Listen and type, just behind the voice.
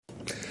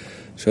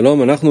Hello,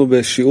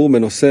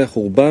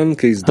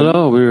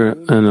 we're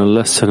in a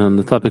lesson on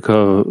the topic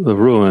of the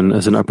ruin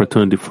as an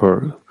opportunity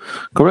for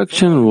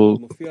correction.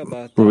 We'll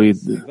read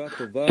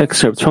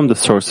excerpts from the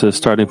sources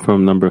starting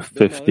from number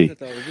 50.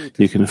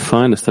 You can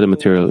find the study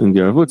material in the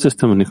Arvut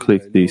system when you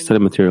click the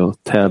study material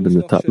tab in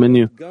the top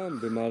menu.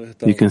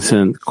 You can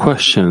send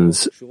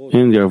questions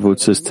in the Arvut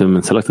system,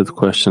 and selected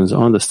questions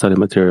on the study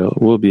material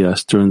will be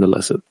asked during the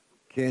lesson.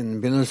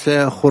 Yes,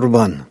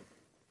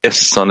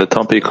 on the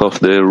topic of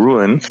the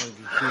ruin,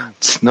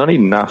 it's not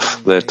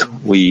enough that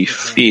we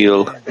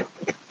feel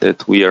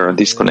that we are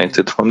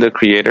disconnected from the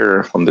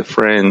Creator, from the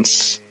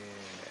friends,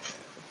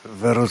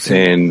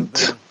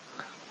 and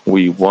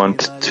we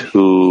want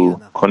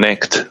to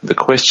connect. The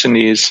question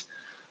is,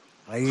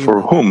 for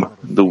whom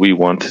do we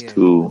want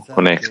to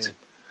connect?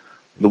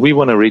 Do we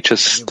want to reach a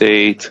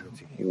state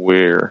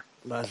where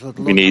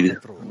we need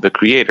the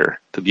Creator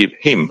to give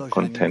Him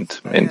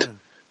contentment?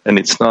 And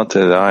it's not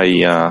that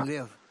I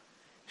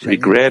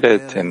regret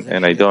it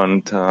and I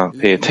don't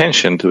pay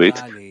attention to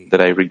it, that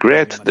I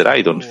regret that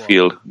I don't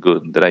feel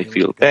good, that I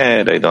feel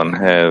bad, I don't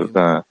have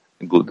a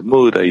good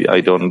mood,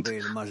 I don't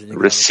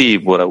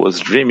receive what I was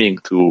dreaming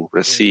to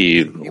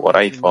receive, what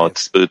I thought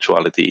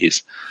spirituality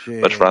is.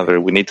 But rather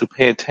we need to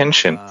pay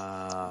attention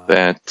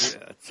that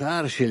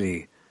my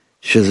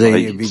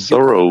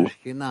sorrow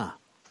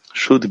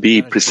should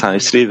be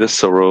precisely the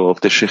sorrow of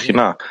the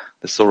Shekhinah.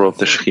 The sorrow of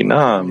the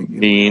Shekhinah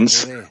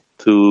means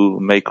to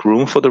make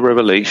room for the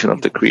revelation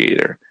of the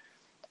Creator,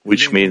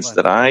 which means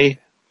that I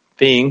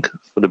think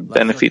for the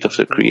benefit of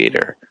the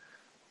Creator,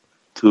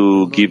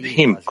 to give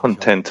Him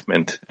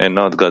contentment and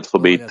not, God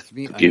forbid,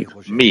 to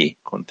give me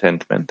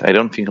contentment. I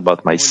don't think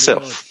about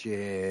myself.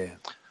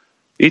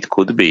 It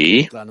could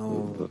be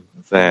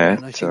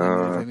that,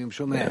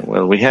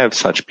 we have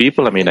such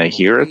people, I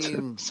hear it,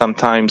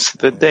 sometimes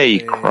that they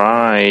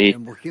cry,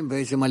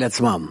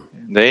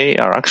 they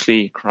are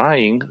actually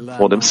crying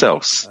for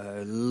themselves.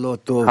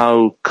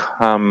 How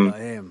come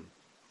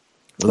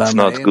it's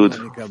not good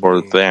for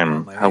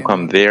them? How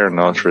come they're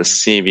not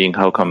receiving?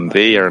 How come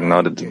they are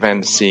not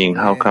advancing?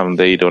 How come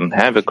they don't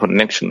have a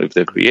connection with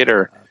the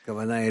Creator,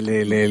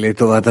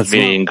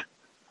 meaning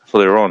for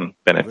their own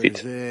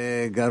benefit?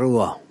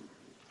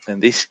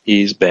 And this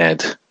is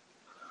bad.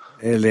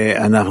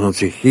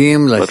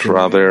 But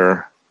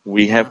rather,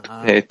 we have to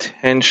pay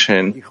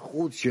attention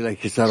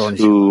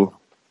to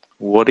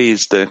what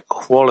is the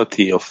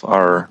quality of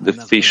our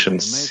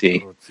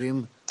deficiency.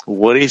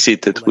 What is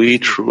it that we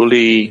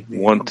truly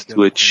want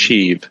to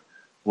achieve?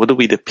 What do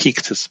we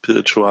depict as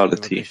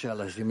spirituality?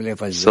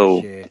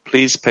 So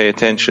please pay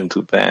attention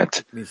to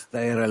that.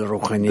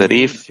 That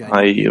if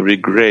I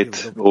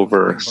regret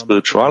over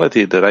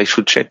spirituality, that I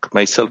should check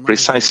myself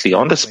precisely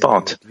on the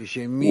spot.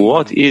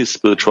 What is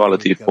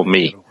spirituality for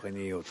me?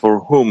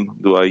 For whom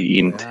do I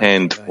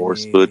intend for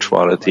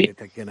spirituality?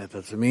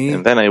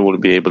 And then I will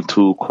be able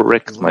to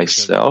correct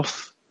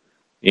myself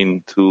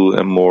into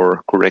a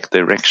more correct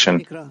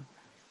direction.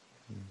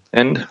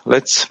 And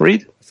let's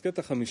read.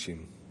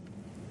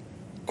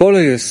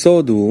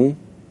 Excerpt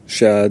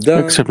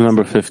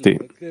number 50.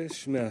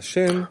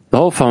 The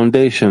whole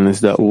foundation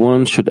is that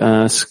one should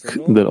ask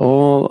that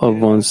all of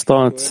one's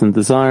thoughts and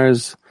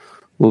desires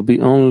will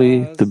be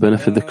only to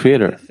benefit the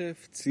Creator.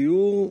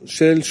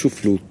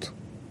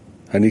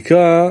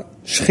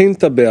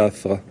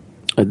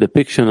 A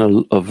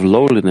depiction of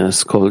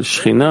lowliness called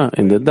Shekhinah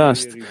in the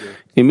dust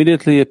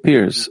immediately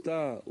appears.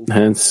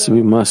 Hence,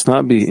 we must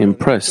not be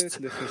impressed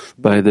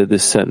by the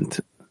descent,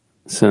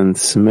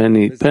 since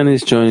many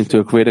pennies join into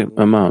a great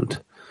amount.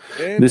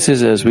 This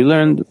is, as we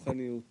learned,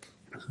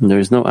 there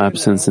is no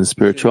absence in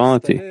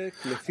spirituality,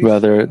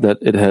 rather that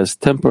it has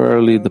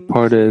temporarily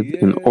departed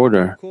in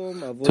order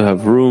to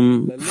have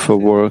room for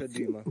work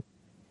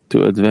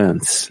to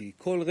advance.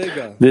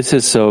 This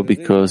is so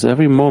because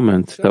every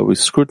moment that we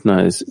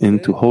scrutinize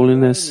into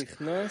holiness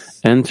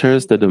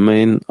enters the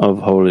domain of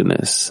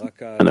holiness,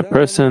 and a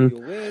person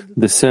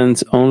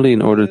descends only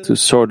in order to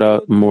sort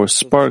out more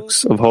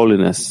sparks of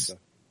holiness.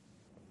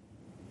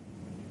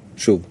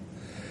 Again,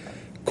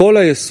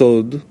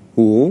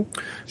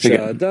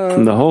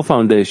 the whole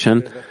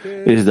foundation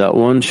is that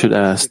one should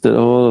ask that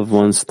all of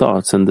one's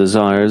thoughts and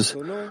desires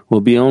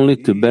will be only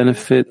to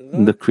benefit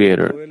the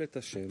Creator.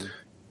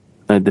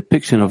 A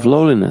depiction of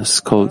lowliness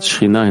called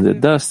Shekhinah in the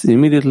dust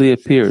immediately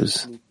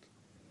appears.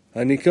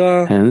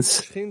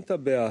 Hence,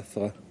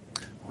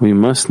 we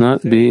must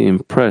not be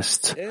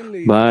impressed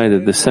by the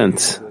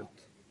descent,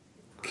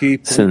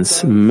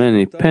 since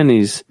many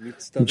pennies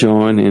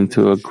join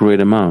into a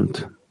great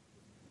amount.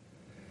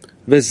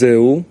 This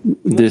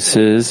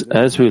is,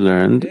 as we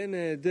learned,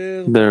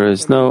 there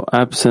is no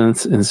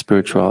absence in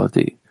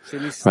spirituality,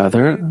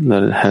 rather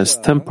that it has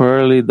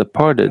temporarily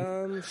departed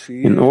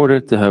in order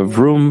to have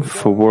room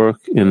for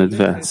work in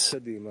advance.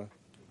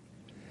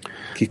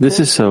 This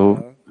is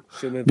so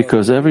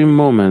because every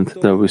moment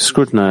that we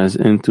scrutinize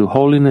into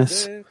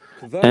holiness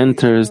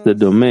enters the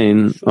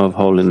domain of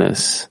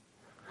holiness.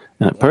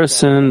 A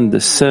person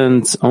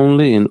descends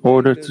only in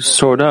order to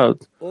sort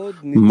out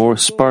more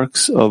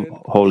sparks of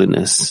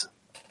holiness.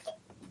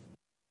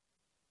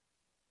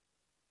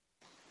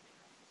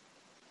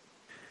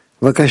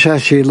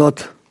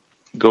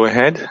 Go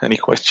ahead. Any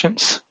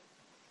questions?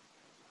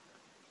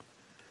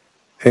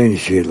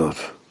 There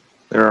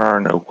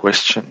are no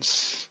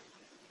questions.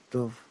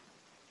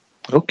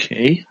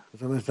 Okay.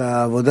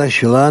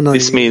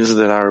 This means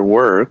that our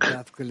work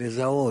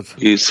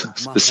is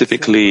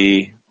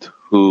specifically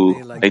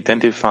to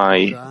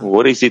identify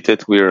what is it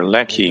that we are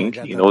lacking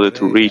in order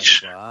to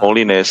reach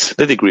holiness,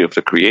 the degree of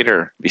the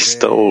Creator,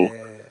 bestowal.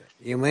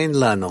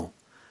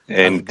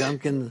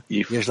 And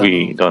if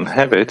we don't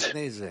have it,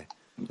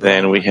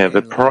 then we have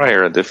a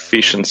prior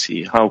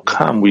deficiency. How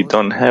come we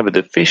don't have a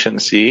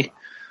deficiency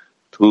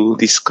to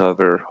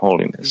discover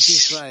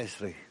holiness?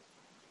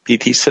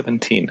 PT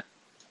 17.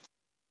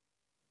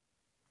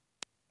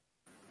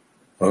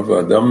 A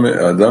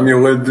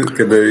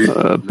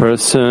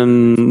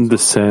person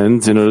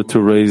descends in order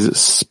to raise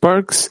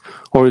sparks,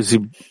 or is he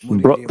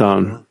brought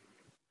down?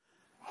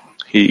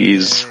 He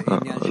is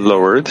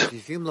lowered.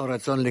 This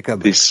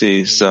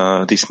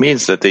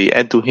means that they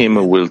add to him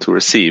a will to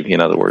receive,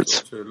 in other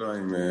words.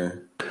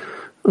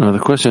 The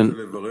question,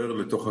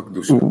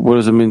 what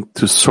does it mean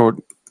to sort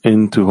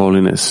into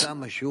holiness?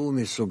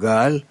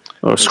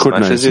 Or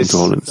scrutinize into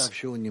holiness?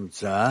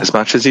 As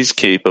much as he's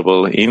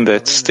capable in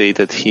that state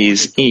that he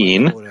is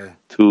in,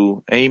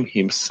 to aim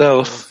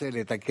himself to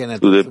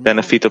the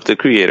benefit of the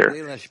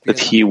Creator, that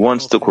he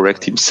wants to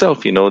correct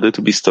himself in order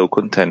to bestow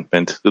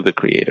contentment to the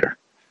Creator.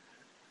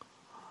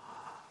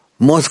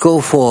 Moscow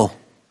 4.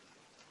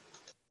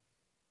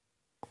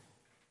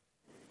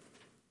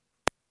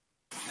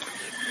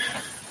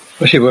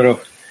 Спасибо, Раф.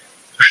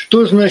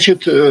 Что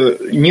значит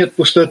нет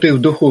пустоты в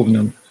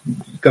духовном,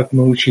 как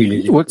мы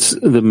учили? What's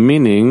the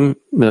meaning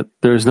that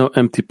there is no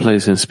empty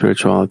place in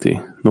spirituality,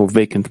 no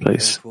vacant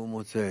place?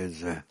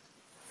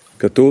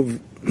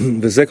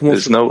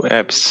 There's no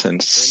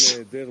absence.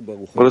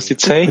 What does it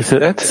say?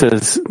 It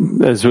says,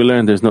 as we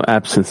learned, there's no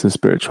absence in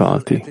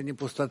spirituality.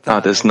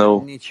 There's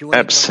no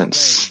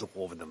absence.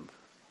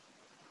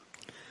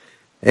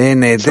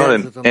 It's not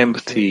an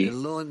empty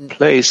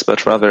place,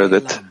 but rather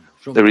that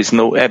there is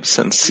no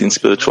absence in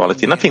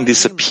spirituality. Nothing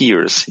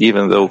disappears,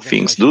 even though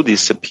things do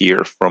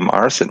disappear from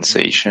our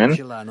sensation,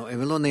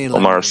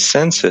 from our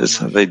senses.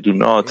 They do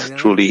not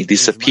truly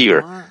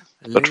disappear,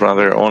 but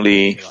rather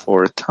only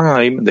for a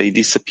time they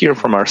disappear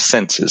from our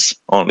senses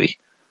only.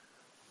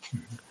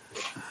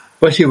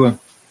 Спасибо.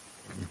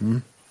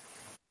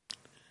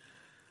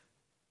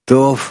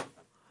 Kiev.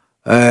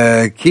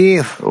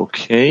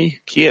 Okay,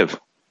 Kiev.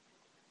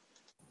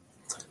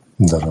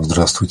 Да,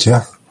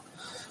 здравствуйте.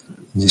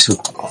 Здесь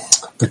вот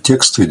по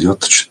тексту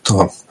идет,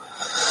 что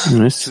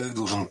человек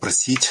должен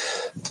просить,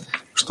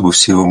 чтобы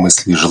все его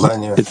мысли и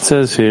желания. It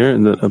says here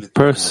that a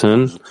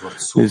person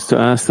is to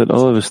ask that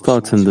all of his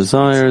thoughts and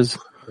desires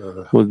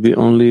would be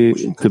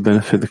only to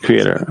benefit the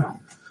Creator.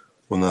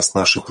 У нас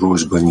наши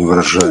просьбы, они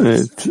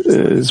выражают. It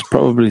is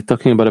probably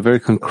talking about a very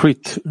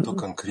concrete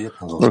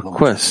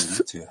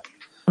request.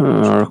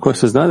 Our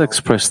request is not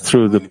expressed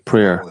through the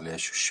prayer.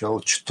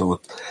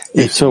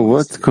 So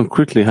what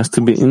concretely has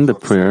to be in the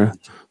prayer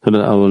so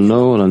that I will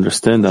know, I'll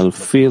understand, I'll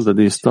feel that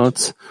these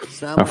thoughts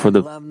are for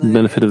the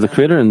benefit of the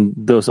Creator and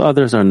those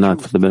others are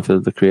not for the benefit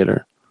of the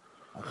Creator?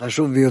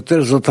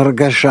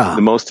 The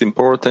most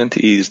important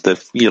is the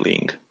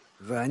feeling.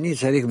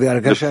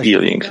 The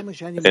feeling.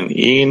 And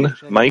in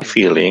my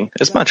feeling,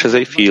 as much as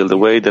I feel the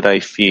way that I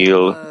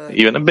feel,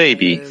 even a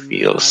baby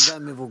feels,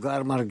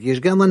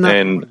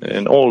 and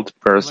an old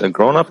person, a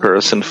grown-up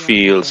person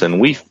feels,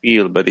 and we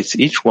feel, but it's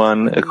each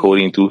one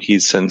according to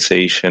his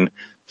sensation.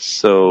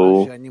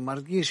 So,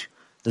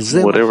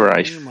 whatever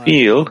I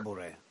feel,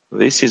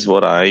 this is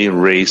what I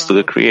raise to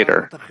the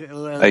Creator.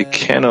 I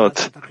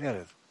cannot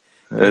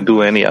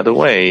do any other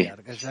way.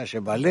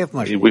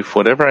 With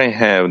whatever I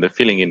have, the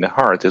feeling in the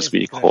heart, as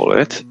we call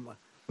it,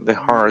 the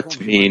heart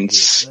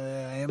means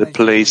the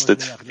place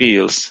that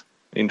feels.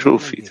 In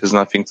truth, it has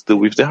nothing to do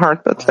with the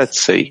heart, but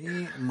let's say.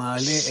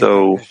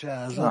 So,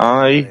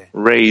 I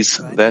raise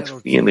that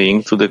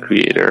feeling to the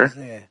Creator,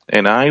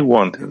 and I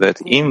want that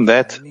in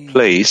that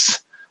place,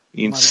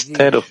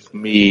 instead of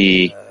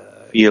me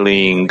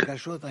feeling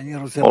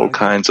all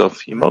kinds of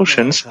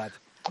emotions,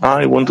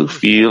 I want to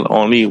feel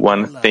only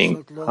one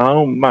thing,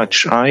 how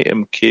much I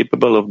am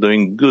capable of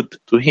doing good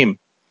to Him.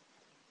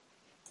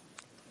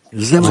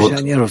 This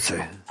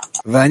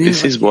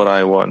is what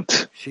I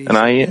want. And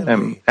I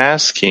am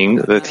asking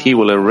that He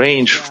will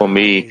arrange for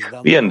me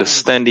the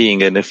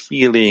understanding and the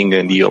feeling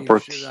and the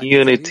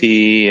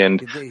opportunity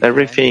and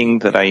everything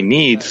that I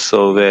need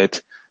so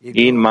that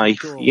in my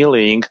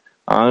feeling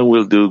I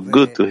will do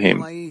good to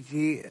Him.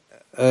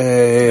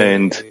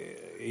 And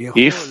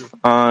if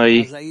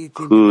I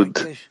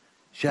could,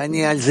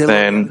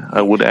 then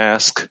I would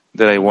ask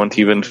that I won't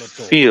even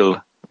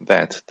feel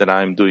that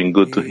I'm doing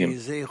good to Him,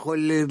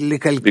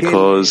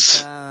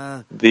 because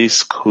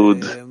this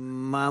could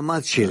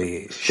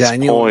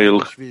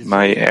spoil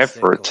my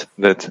effort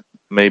that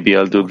maybe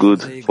I'll do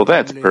good for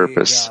that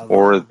purpose,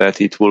 or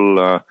that it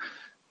will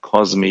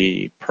cause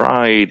me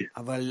pride,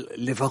 but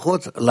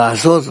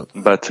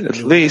at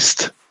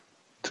least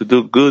to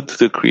do good to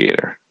the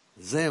Creator.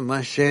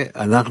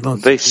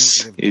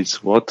 This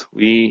is what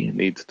we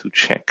need to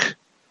check.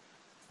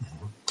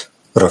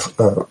 Раф,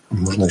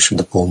 можно еще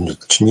дополнить,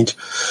 уточнить.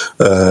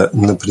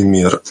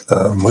 Например,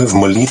 мы в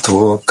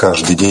молитву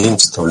каждый день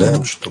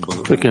вставляем, чтобы...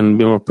 We can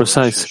be more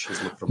precise.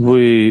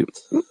 We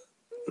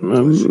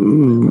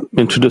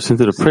introduce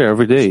into the prayer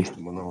every day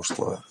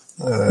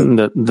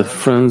that the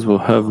friends will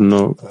have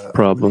no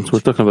problems.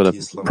 We're talking about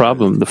a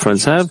problem the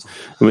friends have,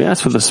 and we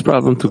ask for this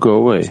problem to go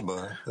away.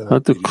 How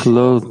to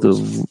clothe the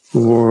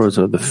words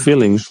or the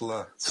feeling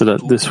so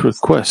that this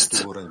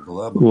request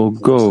will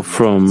go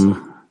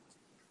from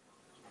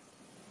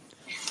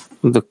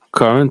the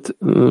current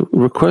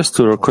request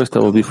to a request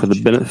that will be for the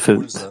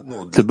benefit,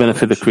 to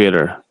benefit the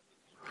Creator.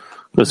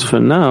 Because for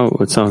now,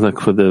 it sounds like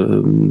for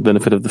the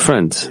benefit of the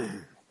friends.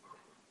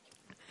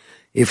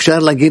 You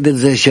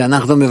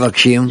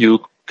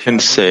can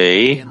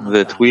say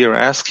that we are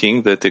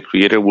asking that the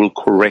Creator will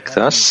correct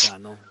us,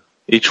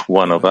 each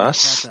one of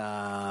us,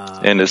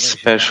 and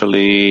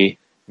especially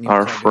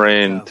our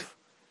friend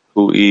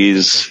who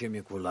is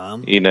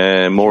in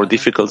a more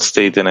difficult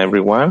state than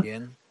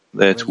everyone,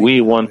 that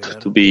we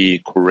want to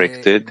be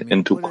corrected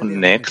and to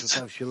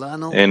connect,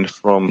 and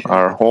from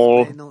our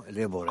whole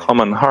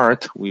common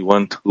heart, we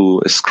want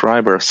to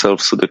ascribe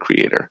ourselves to the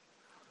Creator.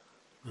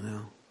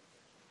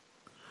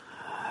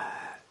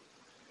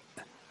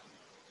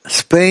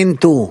 Spain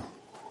too.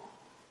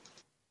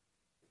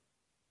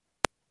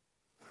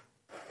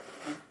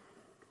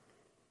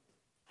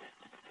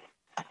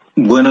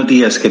 Buenos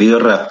días, querido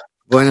Rab.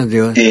 Buenos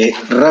días.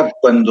 Rab,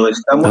 cuando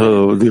estamos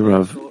Hello, dear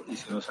Rav. y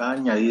se nos ha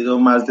añadido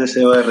más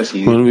deseo de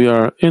recibir, When we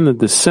are in a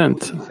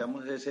descent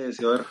utilizamos ese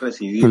deseo de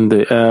recibir and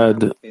they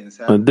add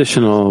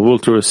additional will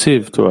to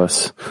receive to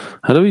us,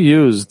 how do we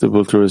use the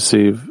will to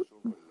receive,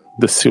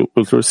 the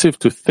will to receive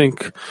to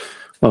think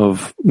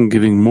of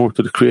giving more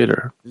to the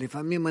Creator?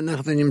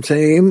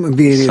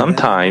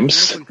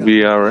 Sometimes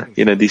we are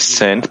in a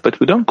descent, but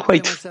we don't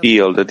quite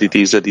feel that it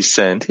is a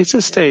descent. It's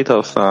a state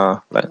of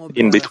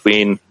in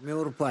between,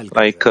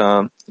 like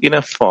in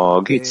a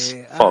fog. It's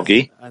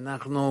foggy.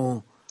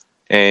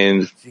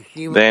 And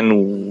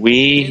then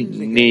we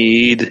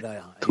need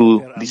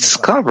to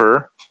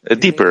discover a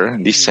deeper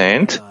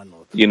descent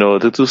in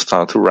order to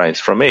start to rise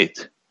from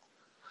it.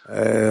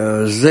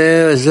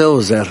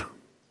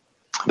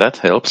 That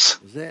helps.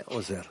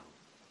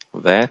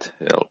 That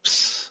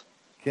helps.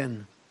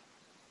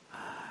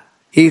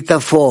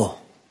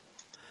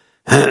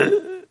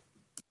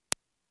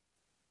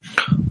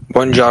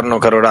 Buongiorno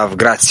caro Rav,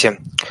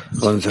 grazie.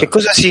 Che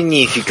cosa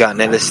significa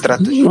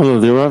nell'estratto che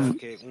un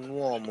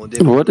uomo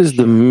deve what is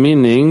the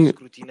meaning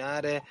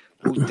scrutinare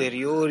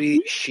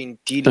ulteriori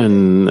scintille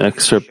in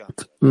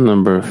excerpt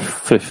number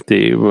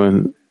 50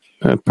 when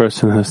a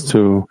person has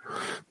to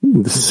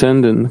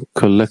descend and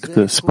collect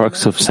the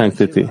sparks of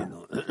sanctity?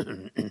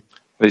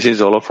 This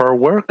is all of our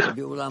work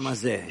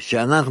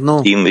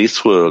in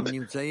this world,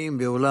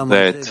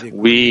 that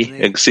we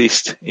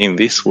exist in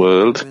this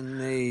world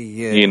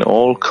in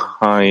all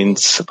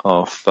kinds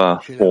of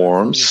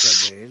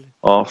forms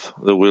of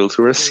the will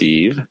to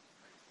receive,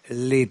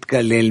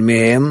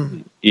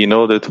 in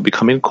order to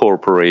become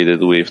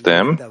incorporated with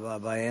them,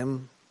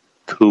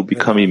 to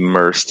become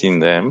immersed in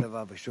them,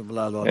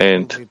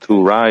 and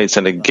to rise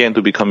and again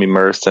to become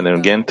immersed, and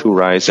again to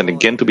rise and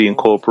again to be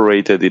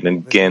incorporated, and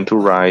again to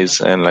rise,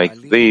 and like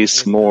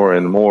this more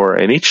and more.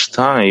 And each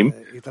time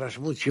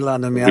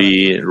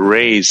we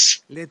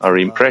raise our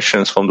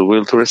impressions from the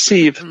will to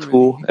receive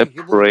to a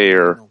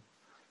prayer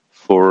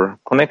for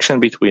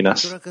connection between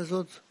us.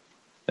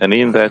 And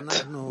in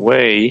that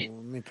way,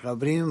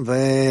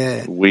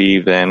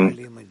 we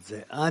then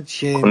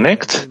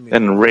connect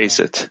and raise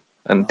it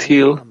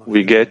until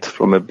we get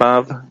from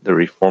above the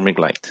reforming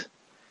light.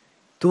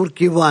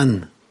 Turkey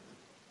 1.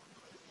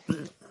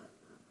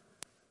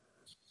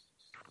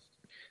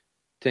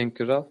 Thank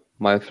you, Rav.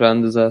 My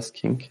friend is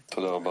asking,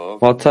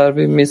 what are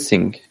we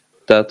missing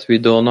that we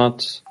do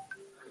not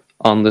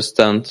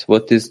understand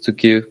what is to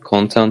give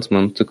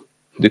contentment to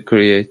the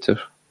Creator?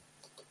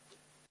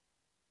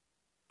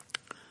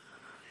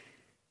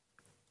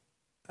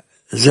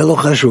 That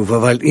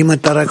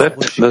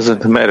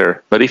doesn't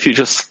matter, but if you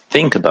just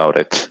think about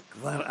it,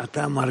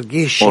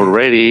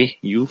 already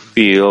you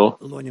feel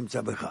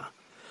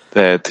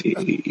that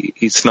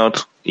it's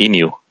not in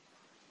you.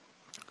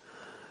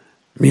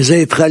 This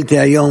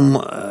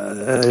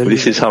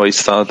is how I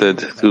started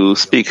to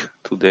speak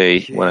today.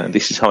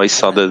 This is how I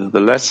started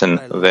the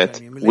lesson,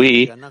 that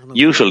we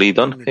usually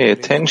don't pay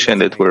attention,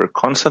 that we're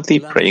constantly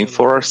praying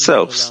for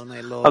ourselves.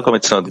 How come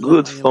it's not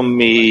good for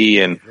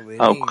me? And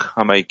how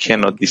come I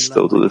cannot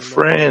bestow to the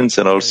friends?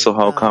 And also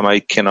how come I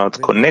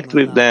cannot connect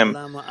with them?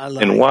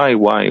 And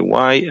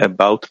why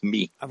about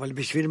me?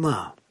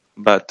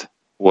 But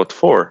what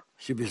for?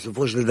 So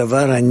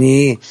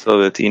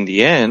that in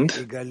the end,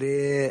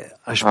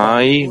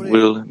 I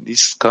will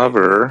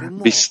discover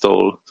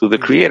bestowal to the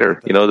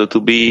Creator in order to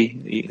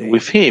be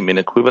with Him in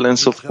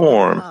equivalence of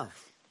form,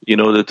 in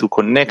order to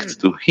connect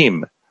to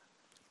Him.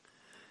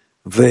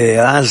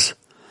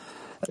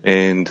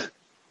 And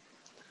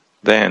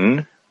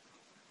then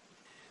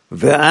And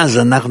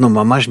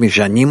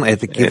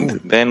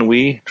then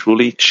we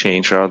truly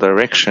change our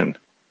direction.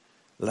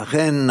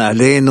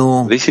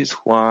 This is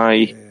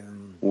why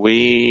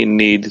we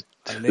need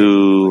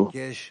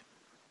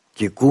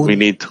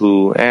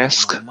to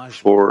ask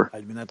for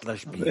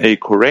a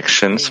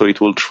correction, so it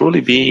will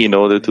truly be in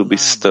order to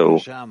bestow.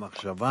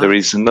 There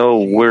is no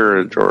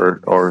word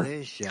or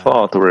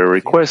thought or a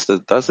request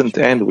that doesn't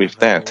end with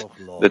that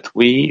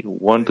we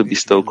want to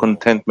bestow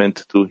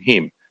contentment to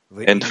Him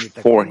and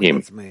for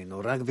Him.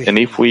 And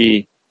if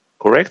we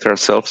correct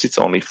ourselves, it's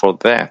only for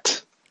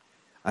that.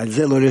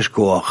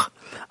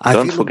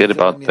 Don't forget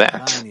about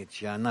that.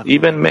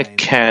 Even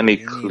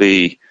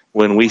mechanically,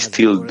 when we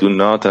still do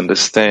not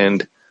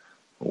understand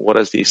what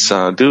does this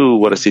do,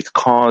 what does it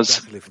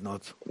cause,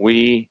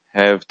 we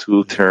have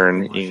to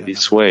turn in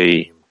this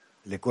way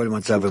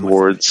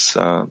towards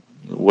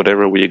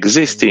whatever we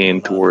exist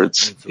in,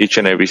 towards each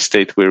and every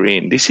state we're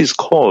in. This is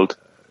called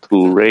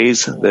to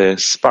raise the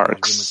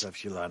sparks,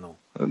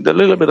 the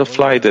little bit of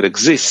light that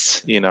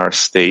exists in our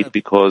state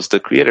because the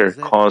Creator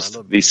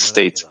caused this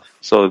state.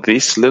 So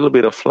this little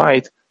bit of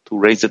light, to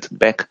raise it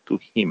back to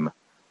Him.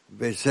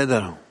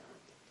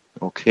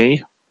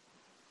 Okay?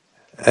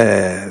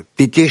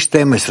 PT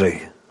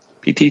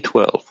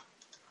 12.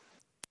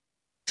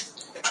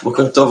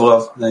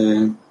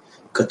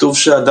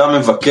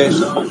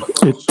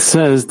 It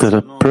says that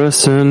a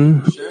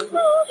person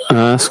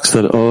asks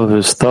that all of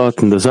his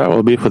thought and desire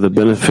will be for the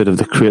benefit of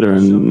the Creator,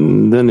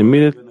 and then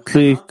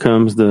immediately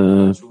comes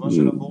the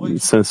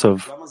sense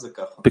of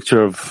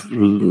picture of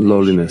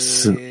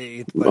lowliness.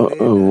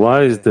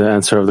 Why is the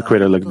answer of the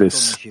Creator like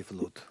this?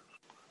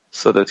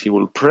 So that he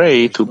will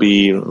pray to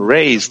be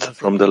raised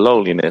from the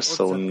lowliness.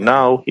 So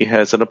now he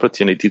has an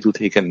opportunity to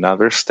take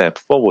another step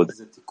forward.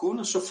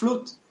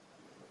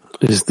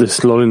 Is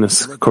this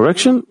lowliness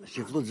correction?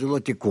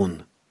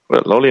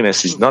 Well,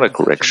 lowliness is not a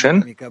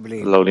correction.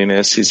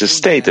 Lowliness is a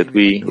state that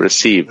we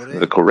receive.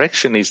 The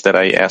correction is that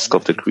I ask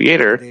of the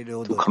Creator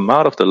to come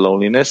out of the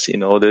lowliness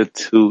in order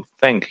to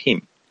thank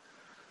Him.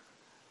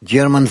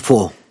 German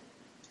 4.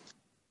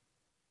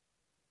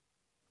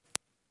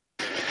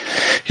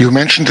 You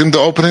mentioned in the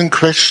opening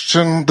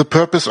question the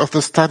purpose of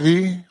the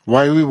study,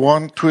 why we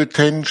want to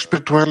attain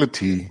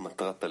spirituality.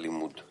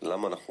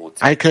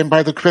 I came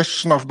by the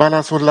question of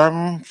Balas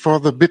Olam for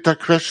the bitter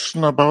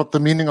question about the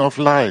meaning of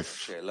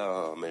life.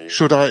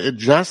 Should I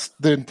adjust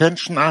the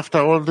intention after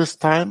all this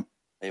time?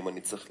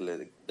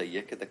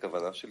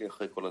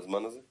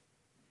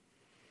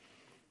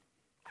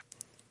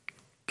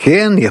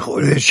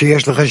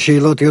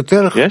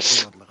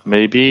 Yes,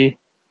 maybe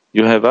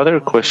you have other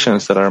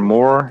questions that are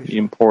more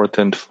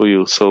important for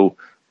you. So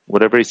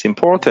whatever is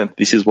important,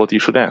 this is what you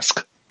should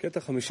ask.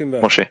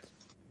 Moshe.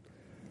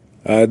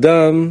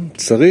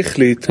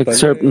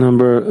 Excerpt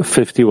number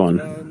 51.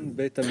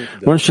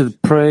 One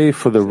should pray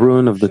for the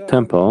ruin of the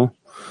temple,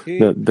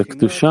 that the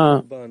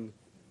Kedusha,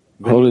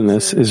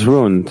 holiness, is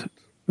ruined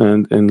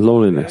and in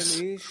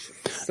lowliness.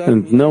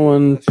 And no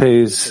one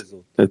pays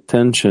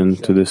attention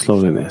to this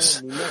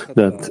lowliness,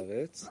 that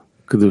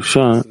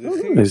Kedusha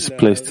is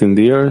placed in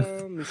the earth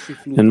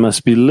and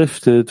must be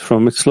lifted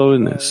from its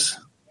lowliness.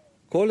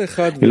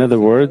 In other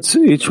words,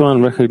 each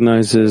one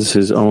recognizes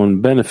his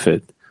own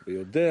benefit.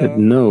 It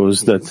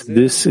knows that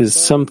this is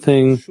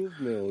something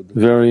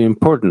very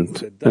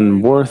important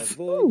and worth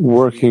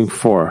working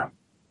for.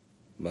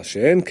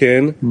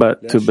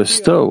 But to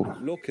bestow,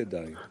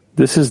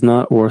 this is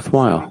not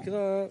worthwhile.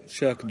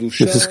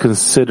 This is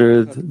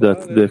considered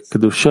that the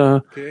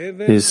Kedusha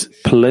is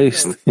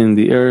placed in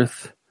the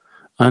earth,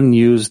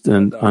 unused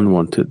and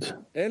unwanted.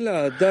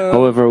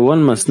 However,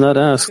 one must not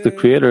ask the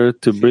Creator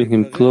to bring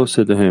him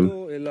closer to Him,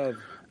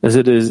 as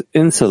it is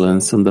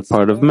insolence on the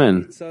part of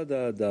men.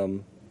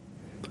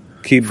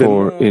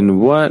 For in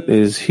what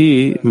is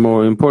he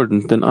more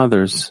important than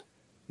others?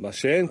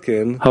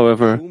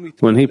 However,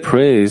 when he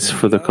prays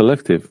for the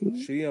collective,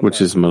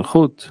 which is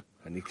Malchut,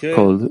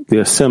 called the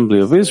Assembly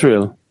of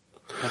Israel,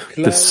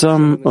 the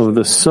sum of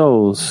the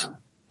souls,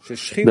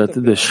 that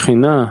the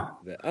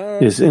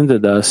Shekhinah is in the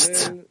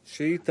dust,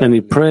 and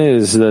he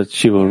prays that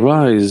she will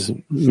rise,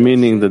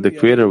 meaning that the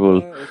Creator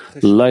will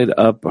light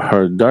up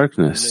her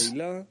darkness,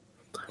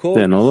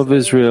 then all of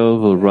Israel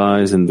will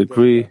rise in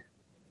degree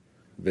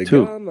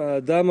too,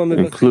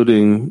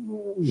 including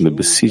the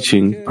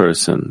beseeching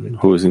person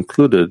who is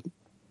included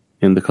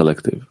in the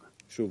collective.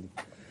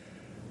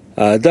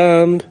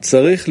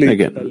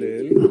 Again,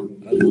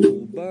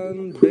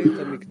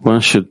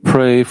 one should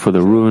pray for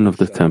the ruin of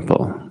the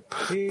temple,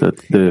 that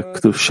the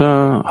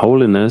Kedusha,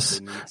 holiness,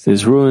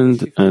 is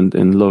ruined and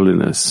in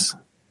lowliness.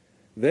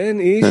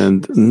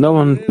 And no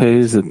one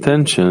pays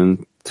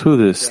attention to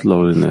this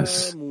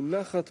lowliness,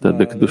 that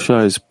the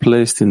Kedusha is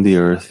placed in the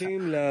earth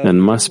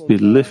and must be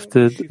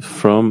lifted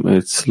from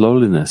its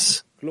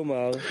lowliness.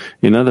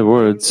 In other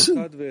words,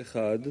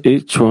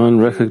 each one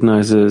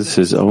recognizes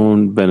his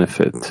own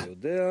benefit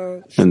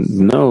and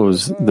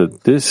knows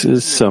that this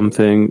is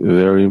something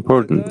very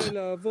important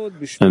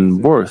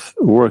and worth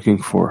working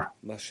for.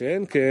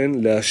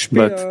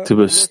 But to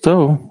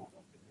bestow,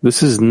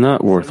 this is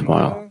not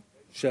worthwhile.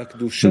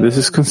 This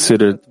is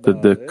considered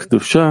that the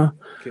Kedusha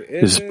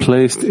is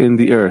placed in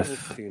the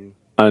earth,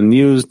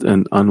 unused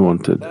and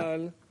unwanted.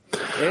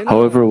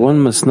 However, one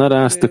must not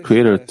ask the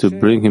Creator to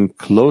bring him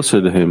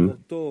closer to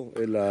him,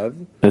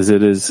 as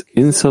it is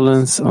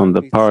insolence on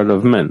the part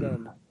of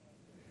men.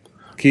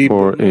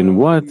 For in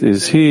what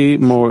is he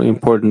more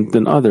important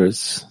than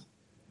others?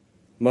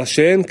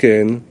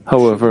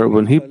 However,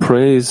 when he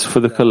prays for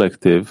the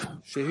collective,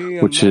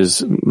 which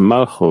is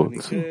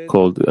Malchut,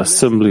 called the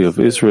Assembly of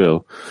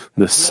Israel,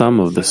 the sum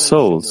of the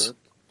souls,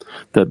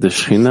 that the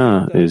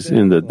Shekhinah is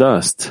in the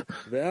dust,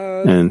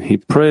 and he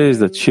prays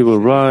that she will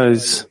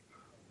rise,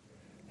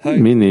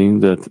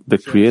 meaning that the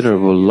Creator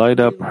will light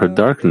up her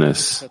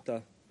darkness,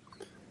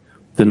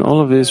 then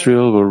all of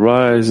Israel will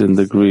rise in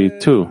degree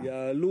too,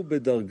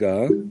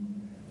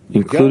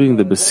 including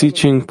the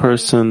beseeching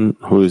person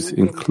who is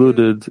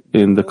included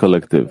in the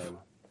collective.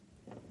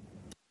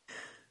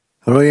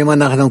 We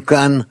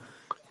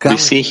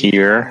see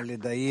here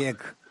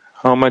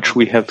how much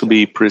we have to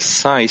be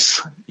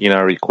precise in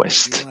our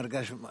request.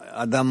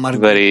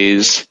 That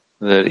is,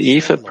 that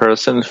if a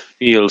person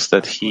feels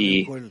that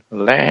he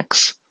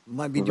lacks,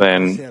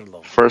 then,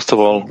 first of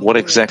all, what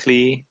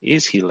exactly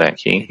is he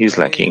lacking? He's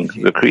lacking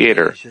the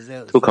Creator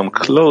to come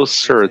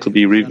closer, to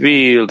be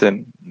revealed,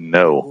 and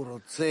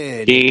no.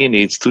 He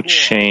needs to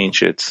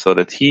change it so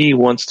that he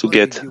wants to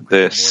get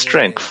the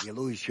strength,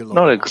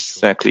 not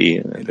exactly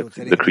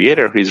the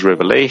Creator, his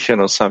revelation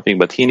or something,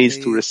 but he needs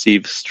to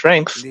receive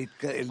strength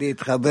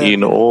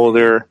in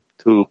order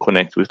to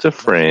connect with the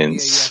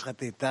friends,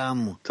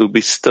 to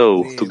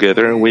bestow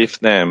together with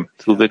them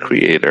to the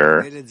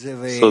Creator,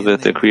 so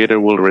that the Creator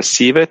will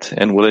receive it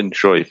and will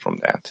enjoy from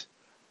that.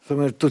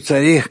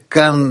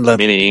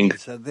 Meaning,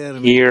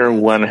 here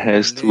one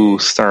has to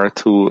start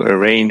to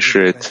arrange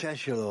it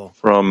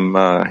from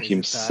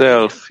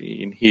himself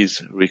in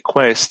his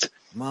request,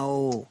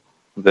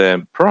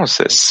 the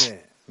process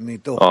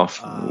of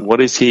what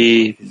is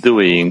he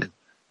doing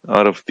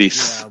out of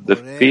this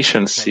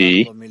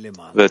deficiency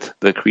that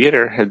the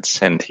Creator had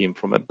sent him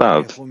from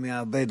above.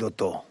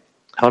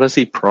 How does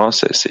he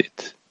process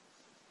it?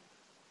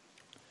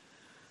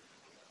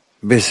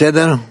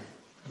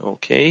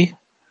 Okay.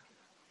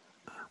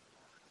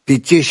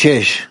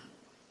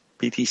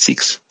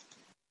 PT6.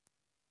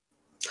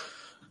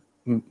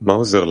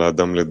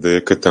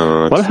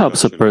 What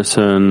helps a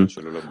person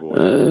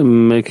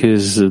make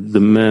his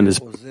demand, his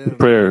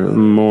prayer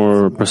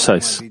more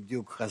precise?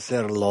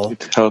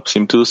 It helps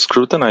him to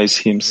scrutinize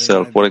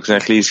himself. What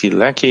exactly is he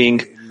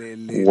lacking?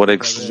 What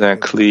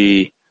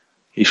exactly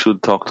he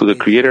should talk to the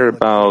Creator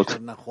about,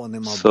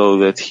 so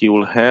that he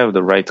will have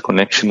the right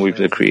connection with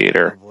the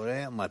Creator.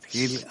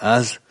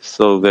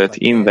 So that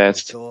in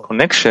that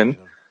connection,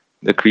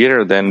 the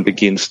Creator then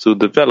begins to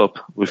develop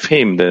with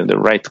him the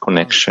right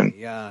connection.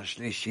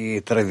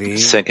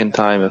 Second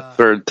time, a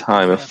third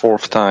time, a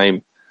fourth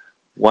time,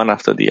 one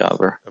after the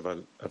other.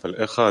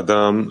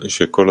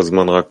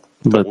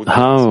 But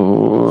how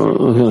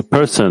a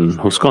person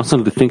who's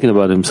constantly thinking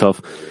about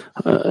himself,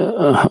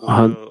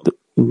 how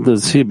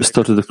does he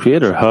bestow to the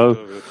Creator? How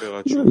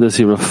does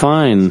he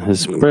refine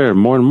his prayer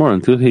more and more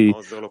until he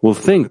will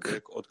think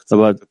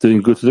about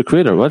doing good to the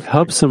Creator? What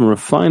helps him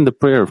refine the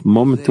prayer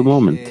moment to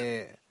moment?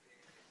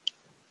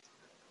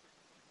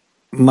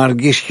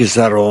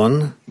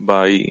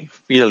 By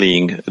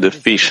feeling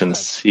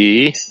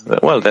deficiency,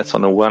 well, that's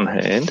on the one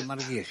hand,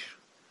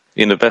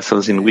 in the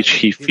vessels in which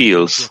he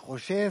feels,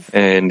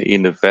 and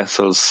in the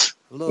vessels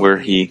where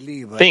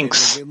he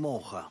thinks,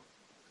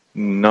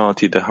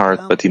 not in the heart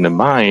but in the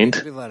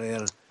mind,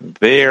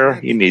 there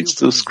he needs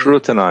to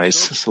scrutinize.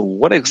 So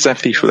what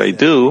exactly should I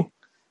do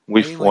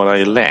with what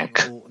I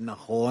lack?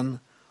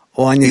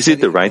 Is it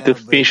the right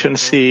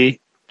deficiency,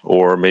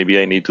 or maybe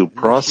I need to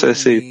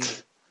process it?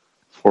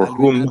 For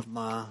whom?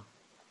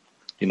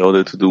 In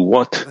order to do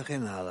what?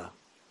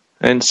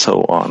 And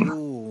so on.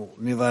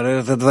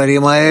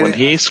 When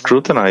he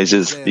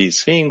scrutinizes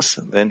these things,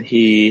 then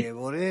he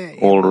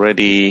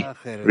already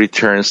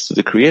returns to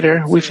the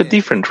Creator with a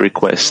different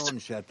request.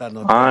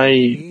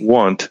 I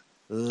want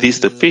this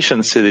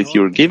deficiency that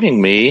you're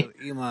giving me,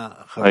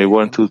 I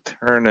want to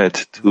turn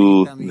it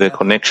to the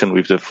connection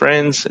with the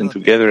friends, and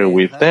together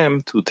with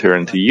them to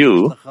turn to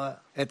you,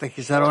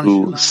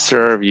 to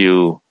serve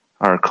you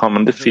our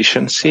common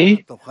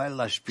deficiency,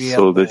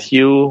 so that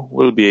you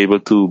will be able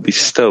to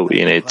bestow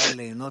in it.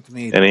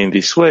 And in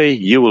this way,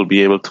 you will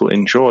be able to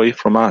enjoy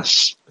from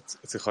us.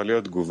 Could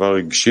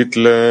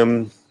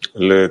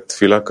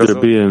it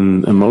be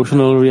an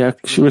emotional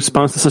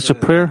response to such a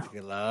prayer?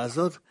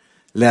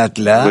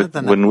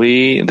 But when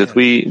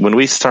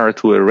we start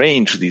to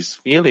arrange this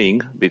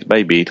feeling bit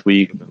by bit,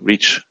 we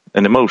reach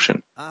an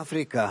emotion.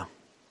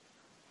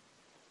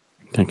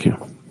 Thank you.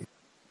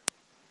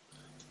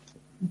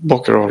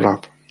 Boker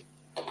Rav,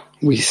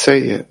 we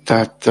say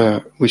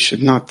that we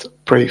should not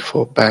pray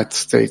for bad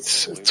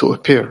states to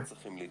appear.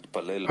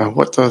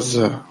 What does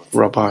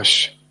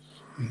Rabash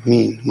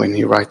mean when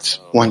he writes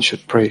one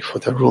should pray for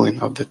the ruin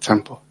of the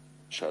temple?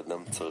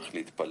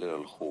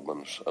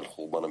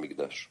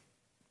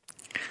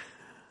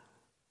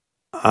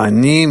 I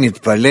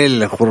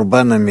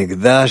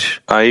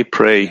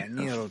pray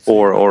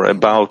for or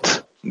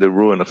about the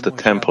ruin of the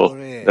temple,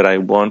 that I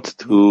want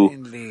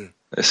to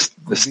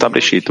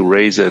establish it, to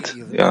raise it,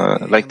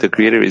 like the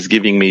Creator is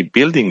giving me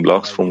building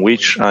blocks from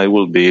which I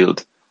will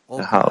build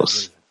a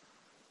house.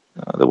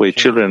 The way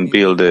children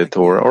build it,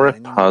 or a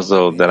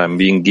puzzle that I'm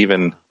being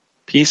given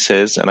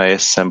pieces and I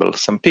assemble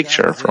some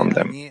picture from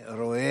them.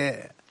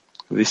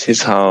 This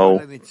is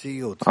how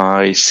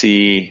I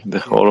see the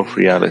whole of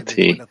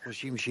reality,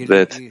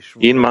 that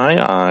in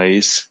my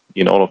eyes,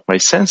 in all of my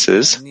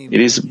senses,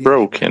 it is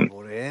broken.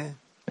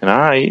 And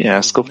I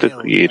ask of the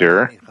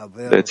Creator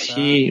that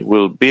He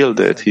will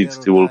build it, He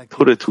will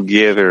put it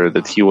together,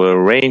 that He will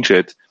arrange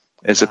it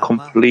as a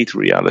complete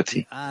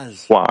reality.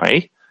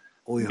 Why?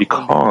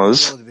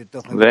 Because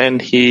then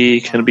He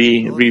can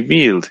be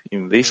revealed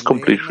in this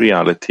complete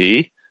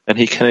reality and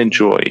He can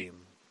enjoy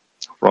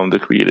from the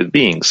created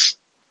beings.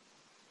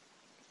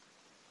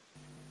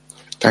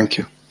 Thank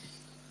you.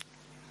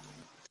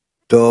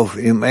 Okay,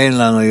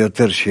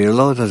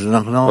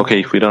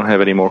 if we don't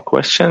have any more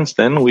questions,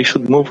 then we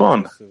should move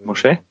on.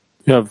 Moshe?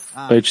 You have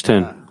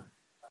H10.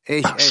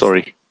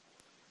 Sorry.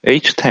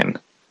 H10.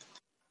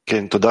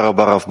 Thank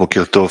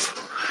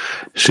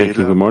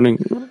you, good morning.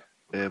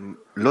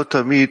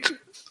 It's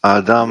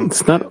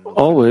not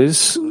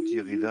always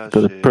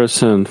that a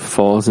person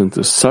falls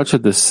into such a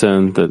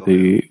descent that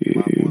he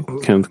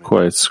can't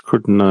quite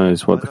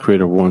scrutinize what the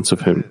Creator wants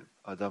of him.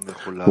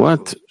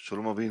 What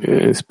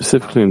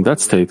specifically in that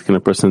state can a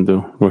person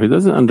do, where he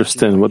doesn't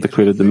understand what the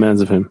Creator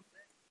demands of him?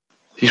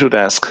 He should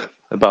ask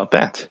about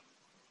that.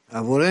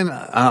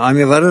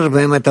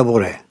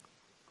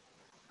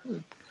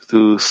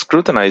 To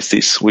scrutinize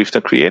this with the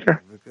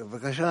Creator.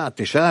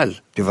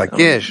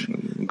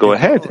 Go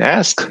ahead,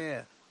 ask.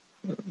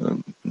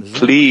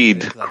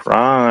 Plead,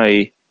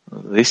 cry.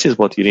 This is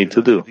what you need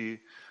to do.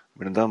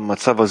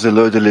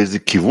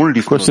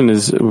 The question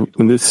is,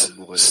 in this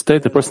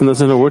state, the person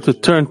doesn't know where to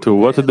turn to,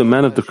 what to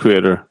demand of the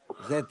Creator.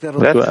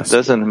 That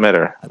doesn't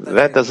matter.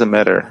 That doesn't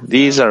matter.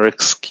 These are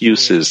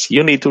excuses.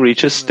 You need to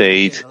reach a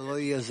state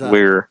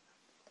where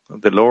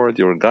the Lord,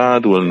 your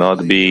God, will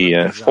not be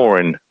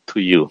foreign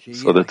to you,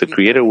 so that the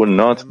Creator will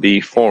not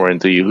be foreign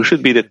to you, who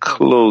should be the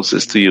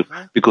closest to you,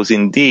 because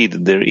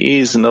indeed there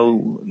is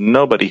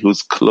nobody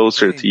who's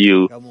closer to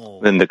you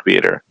than the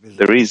Creator.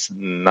 There is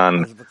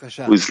none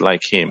who is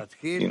like Him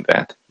in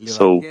that.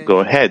 So go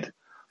ahead,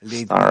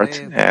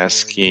 start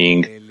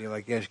asking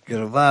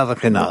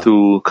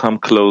to come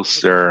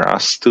closer,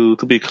 us to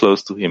be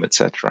close to Him,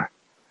 etc.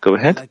 Go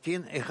ahead.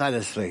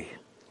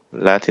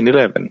 Latin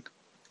 11.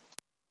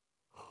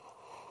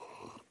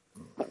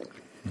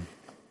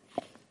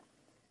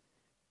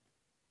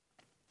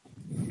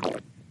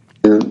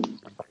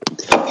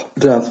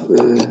 Rav,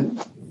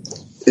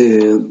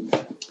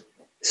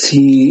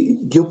 si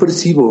yo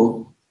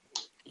percibo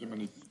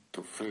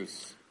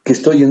que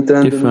estoy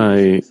entrando if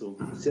I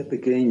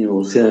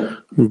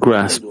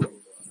grasp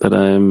that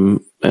I am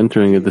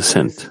entering a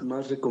descent,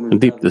 a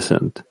deep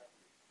descent,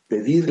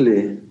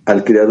 pedirle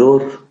al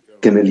Creador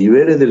que me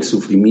libere del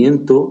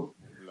sufrimiento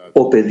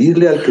o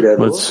pedirle al Creador,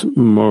 what's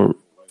more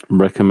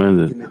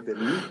recommended?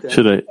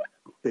 Should I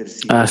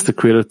ask the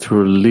Creator to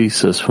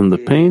release us from the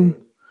pain,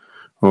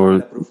 or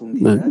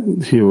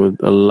that He would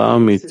allow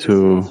me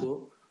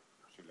to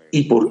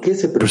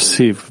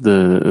perceive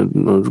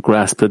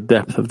grasp the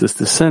depth of this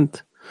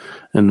descent,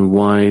 and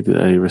why did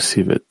I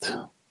receive it?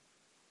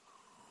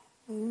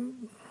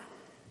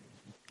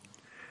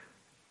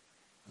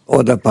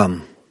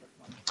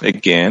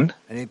 Again.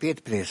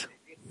 Repeat, please.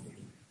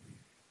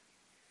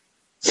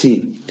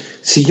 Sí,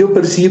 si yo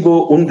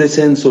percibo un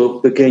descenso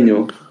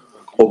pequeño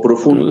o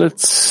profundo.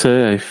 Let's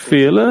say I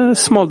feel a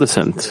small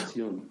descent,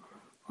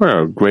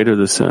 or a greater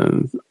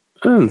descent,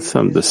 and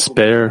some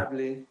despair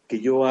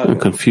and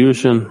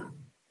confusion.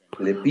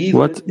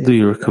 What do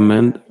you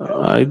recommend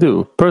I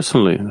do?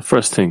 Personally, the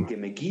first thing,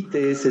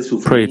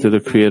 pray to the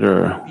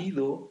Creator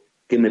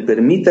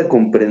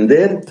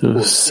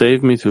to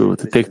save me, to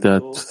take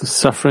that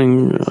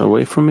suffering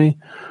away from me,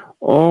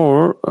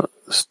 or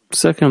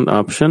second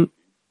option,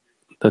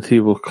 that He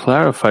will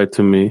clarify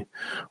to me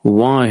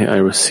why I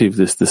received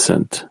this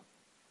descent.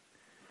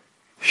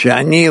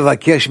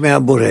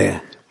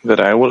 That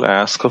I will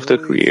ask of the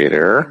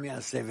Creator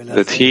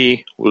that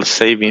He will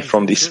save me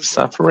from this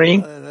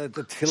suffering.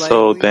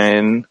 So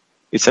then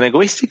it's an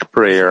egoistic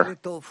prayer.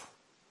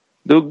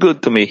 Do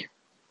good to me.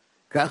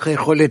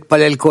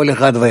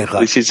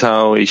 This is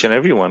how each and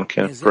every one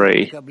can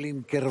pray.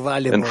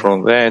 And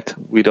from that,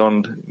 we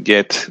don't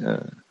get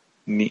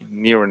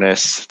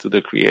nearness to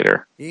the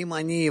Creator. If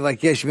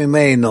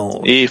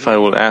I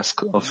will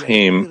ask of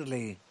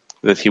Him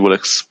that He will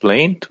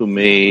explain to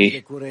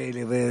me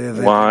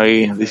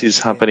why this is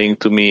happening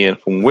to me and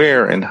from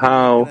where and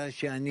how,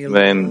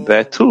 then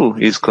that too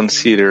is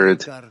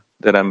considered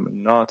that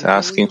I'm not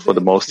asking for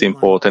the most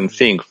important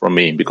thing from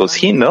me, because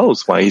He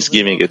knows why He's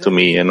giving it to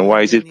me, and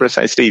why is it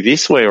precisely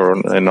this way or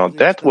not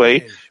that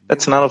way.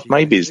 That's none of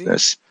my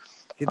business.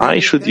 I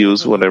should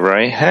use whatever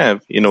I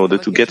have in order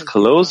to get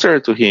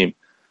closer to Him,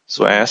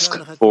 So ask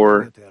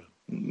for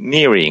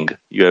nearing.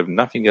 You have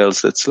nothing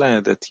else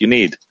that you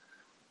need.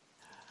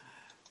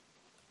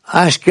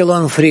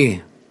 Ashkelon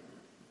free.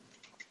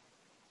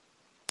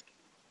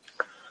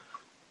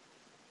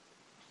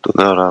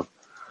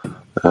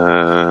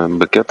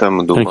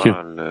 Thank you.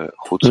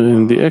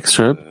 In the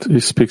excerpt, he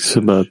speaks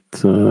about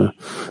the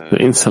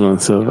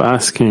insolence of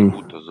asking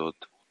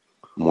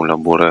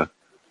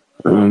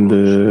and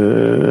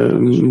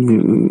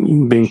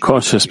being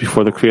cautious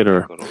before the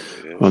Creator.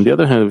 On the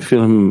other hand, we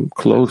feel him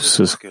close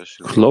as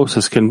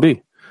can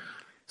be.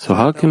 So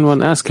how can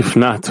one ask if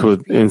not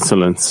with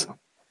insolence?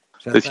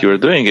 That you are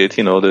doing it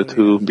in order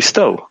to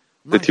bestow.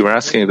 That you are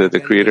asking that the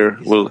Creator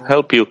will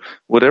help you.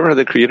 Whatever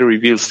the Creator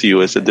reveals to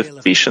you as a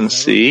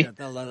deficiency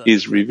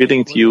is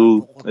revealing to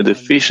you a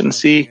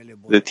deficiency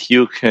that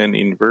you can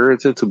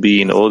invert to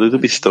be in order to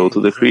bestow to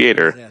the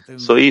Creator.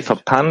 So if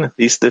upon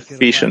this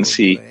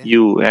deficiency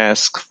you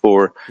ask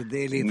for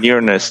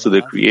nearness to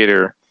the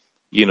Creator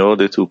in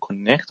order to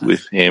connect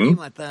with Him,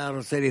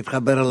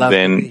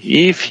 then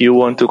if you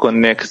want to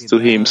connect to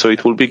Him so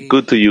it will be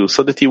good to you,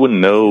 so that you will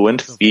know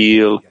and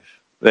feel,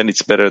 then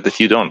it's better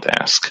that you don't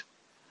ask.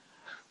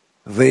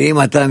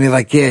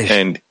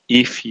 And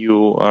if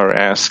you are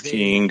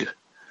asking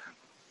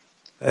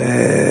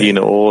in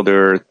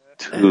order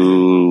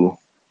to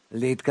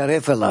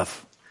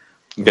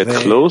get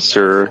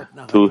closer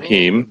to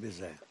Him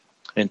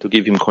and to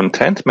give Him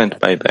contentment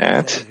by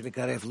that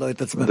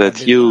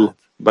you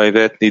by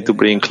that need to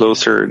bring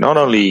closer not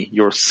only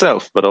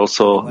yourself but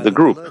also the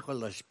group,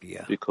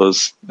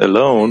 because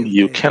alone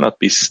you cannot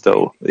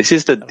bestow. This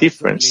is the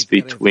difference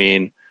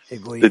between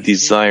the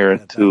desire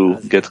to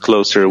get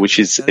closer, which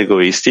is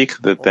egoistic,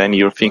 that then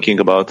you're thinking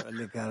about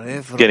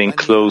getting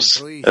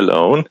close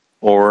alone,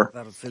 or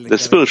the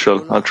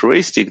spiritual,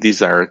 altruistic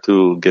desire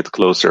to get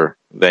closer,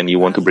 then you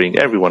want to bring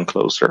everyone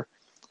closer,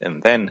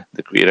 and then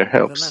the Creator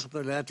helps.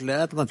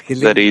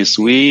 That is,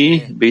 we,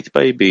 bit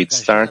by bit,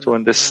 start to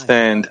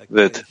understand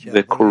that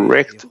the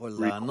correct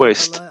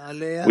request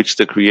which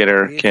the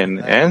Creator can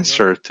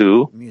answer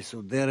to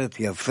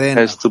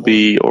has to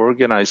be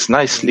organized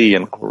nicely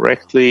and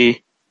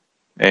correctly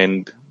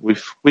and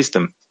with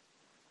wisdom.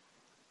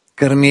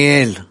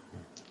 Carmiel.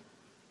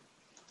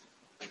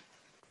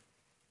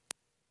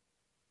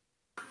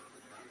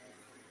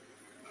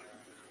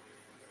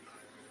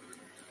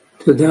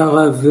 Thank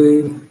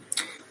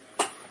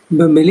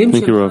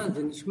you, Rav.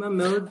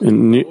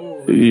 In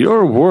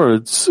your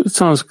words, it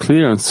sounds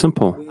clear and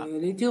simple.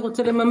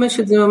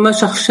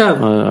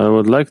 I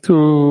would like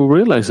to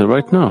realize it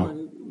right now.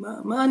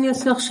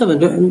 It's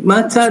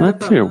not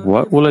clear.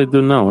 What will I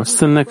do now? What's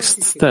the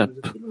next step?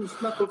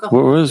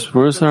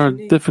 Where's our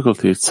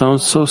difficulty? It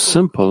sounds so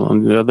simple,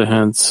 on the other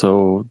hand,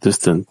 so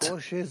distant.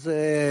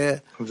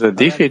 The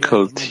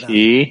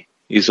difficulty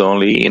is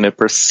only in a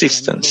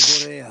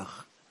persistence,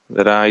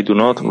 that I do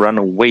not run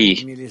away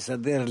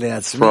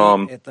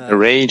from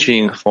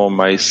arranging for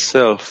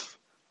myself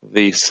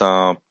this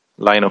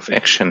line of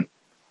action.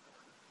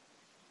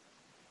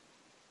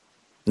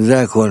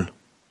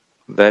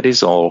 That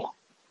is all.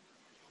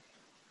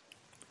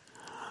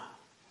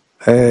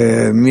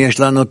 Who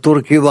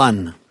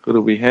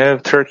do we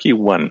have? Turkey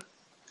 1.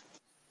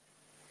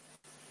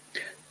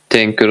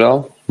 Thank you,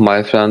 Rav.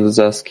 My friend is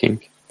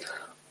asking,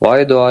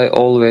 why do I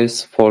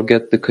always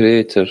forget the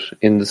Creator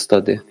in the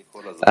study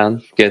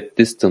and get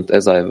distant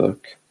as I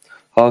work?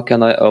 How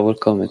can I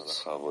overcome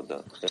it?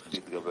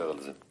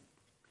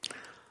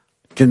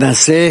 Try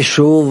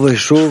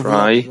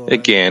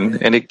again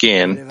and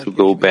again to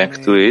go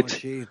back to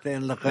it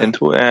and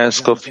to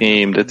ask of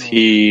Him that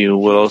He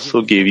will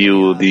also give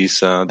you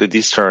these the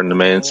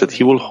discernments, that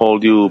He will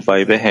hold you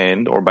by the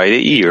hand or by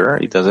the ear,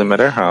 it doesn't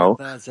matter how,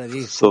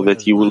 so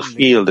that you will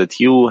feel that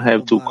you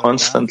have to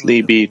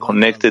constantly be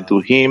connected to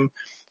Him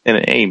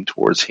and aim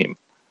towards Him.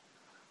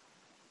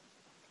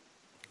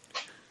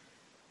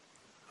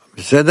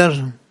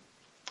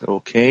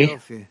 Okay?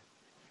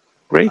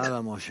 Great.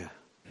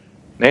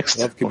 Next,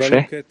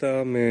 Moshe.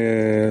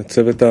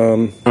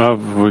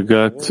 We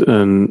got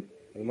an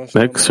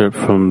excerpt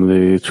from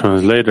the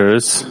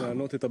translators that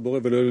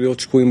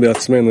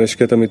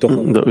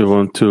we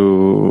want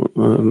to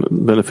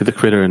benefit the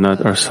Creator and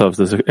not ourselves.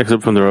 There's an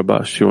excerpt from the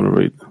Rabash you want to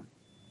read.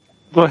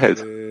 Go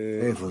ahead.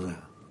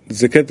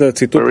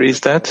 Where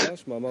is that?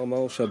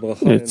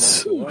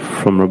 It's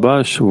from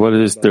Rabash. What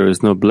is, there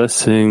is no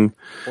blessing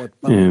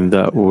in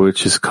that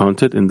which is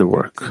counted in the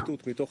work.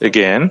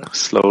 Again,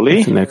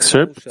 slowly. An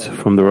excerpt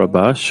from the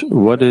Rabash.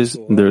 What is,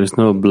 there is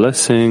no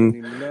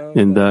blessing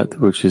in that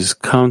which is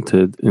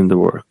counted in the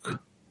work.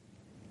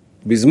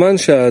 When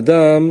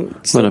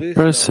a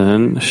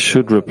person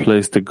should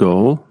replace the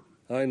goal,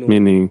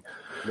 meaning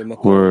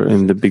where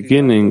in the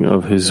beginning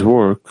of his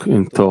work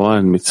in Torah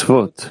and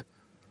Mitzvot,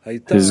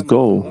 his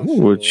goal,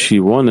 which he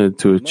wanted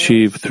to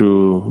achieve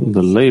through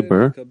the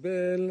labor,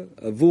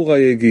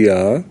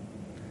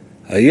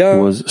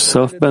 was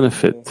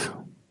self-benefit.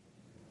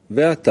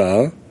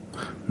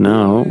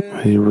 Now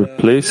he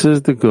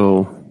replaces the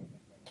goal,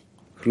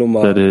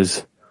 that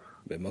is,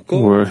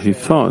 where he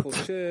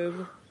thought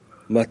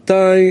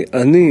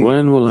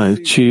When will I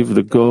achieve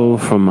the goal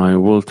from my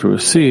will to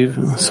receive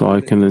so I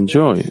can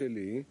enjoy?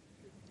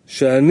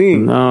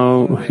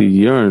 Now he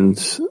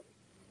yearns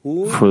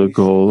for the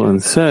goal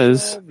and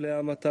says,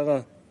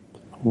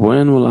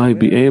 when will I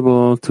be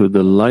able to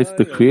delight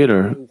the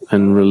Creator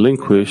and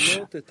relinquish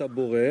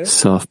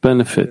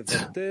self-benefit?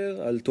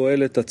 Since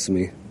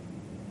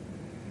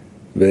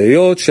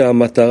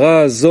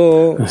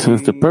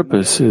the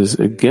purpose is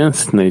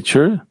against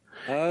nature,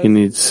 he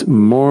needs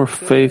more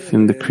faith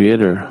in the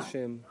Creator,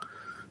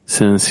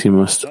 since he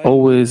must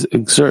always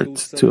exert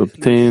to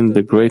obtain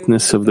the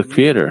greatness of the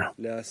Creator.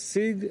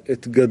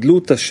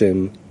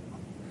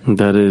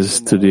 That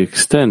is, to the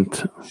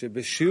extent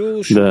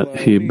that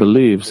he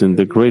believes in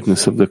the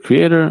greatness of the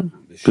Creator,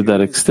 to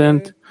that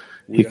extent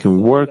he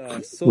can work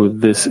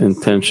with this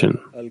intention.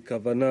 And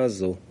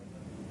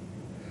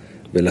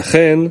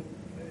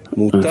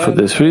for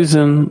this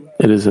reason,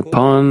 it is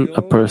upon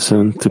a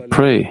person to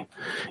pray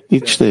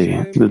each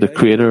day that the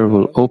Creator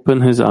will open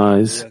his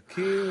eyes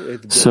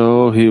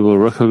so he will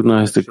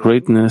recognize the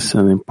greatness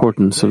and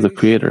importance of the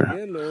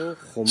Creator,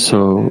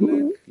 so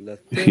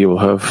he will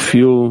have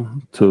fuel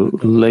to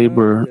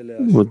labor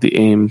with the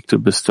aim to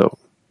bestow.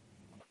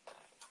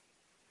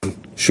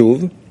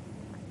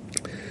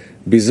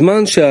 Again,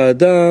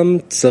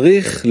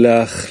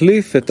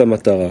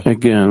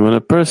 when a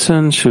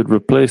person should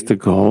replace the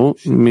goal,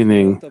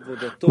 meaning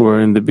where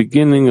in the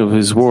beginning of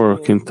his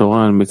work in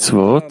Torah and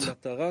Mitzvot,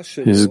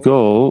 his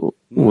goal,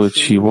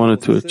 which he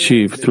wanted to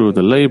achieve through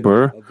the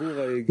labor,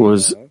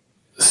 was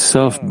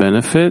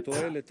self-benefit,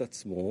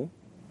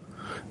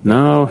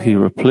 now he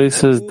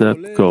replaces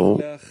that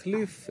goal.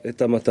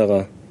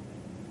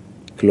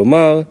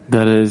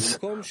 That is,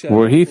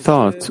 where he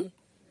thought,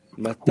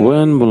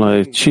 when will I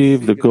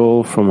achieve the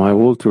goal from my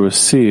will to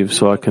receive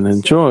so I can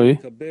enjoy?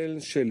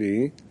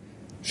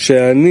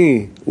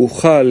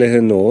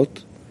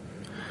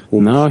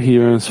 Now he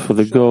yearns for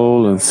the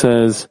goal and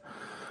says,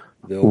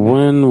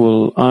 when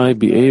will I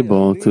be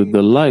able to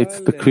delight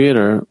the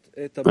Creator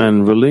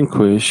and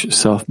relinquish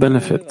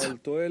self-benefit?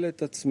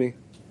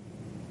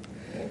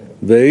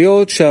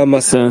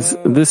 Since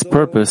this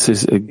purpose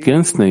is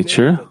against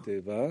nature,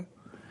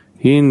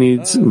 he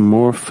needs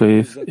more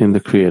faith in the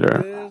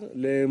Creator,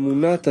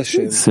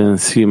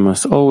 since he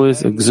must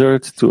always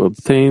exert to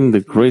obtain the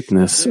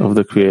greatness of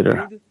the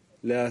Creator.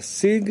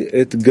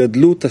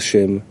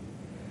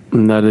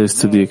 And that is,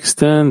 to the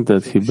extent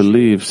that he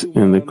believes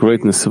in the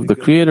greatness of the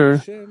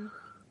Creator,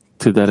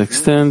 to that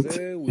extent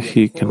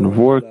he can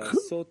work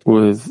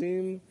with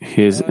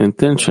his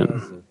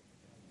intention.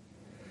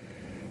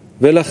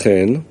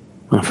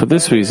 And for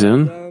this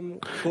reason,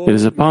 it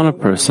is upon a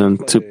person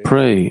to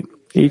pray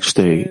each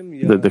day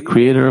that the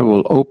Creator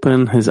will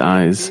open his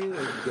eyes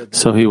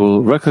so he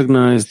will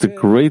recognize the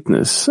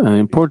greatness and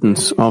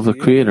importance of the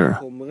Creator,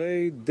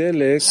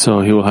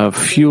 so he will have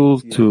fuel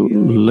to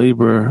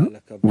labor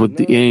with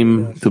the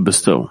aim to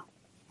bestow.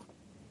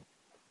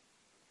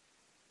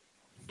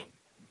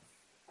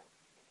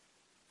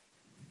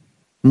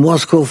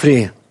 Moscow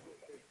free.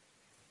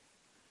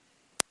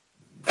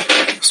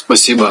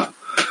 Спасибо.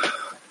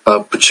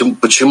 Почему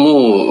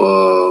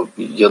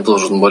я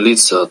должен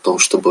молиться о том,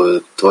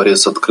 чтобы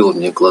Творец открыл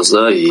мне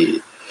глаза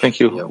и... Thank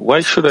you.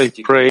 Why should I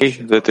pray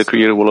that the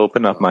Creator will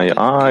open up my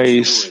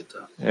eyes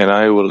and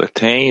I will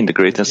attain the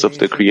greatness of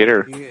the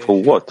Creator?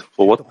 For what?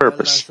 For what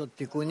purpose?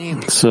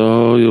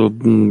 So you'll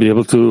be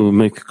able to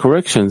make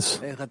corrections.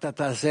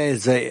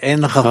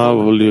 How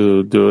will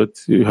you do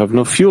it? You have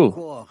no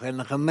fuel,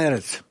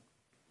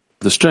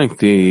 the strength,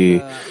 the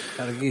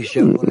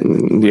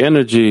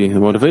energy, the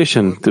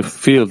motivation to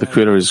feel the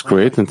Creator is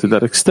great, and to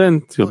that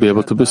extent you'll be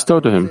able to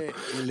bestow to Him.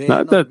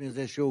 Not that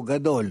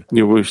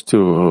you wish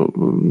to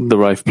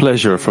derive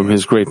pleasure from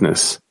His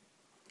greatness.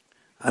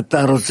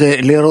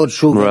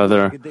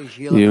 Rather,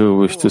 you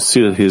wish to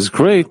see that He is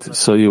great,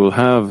 so you will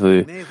have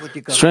the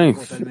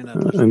strength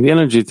and the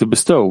energy to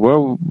bestow.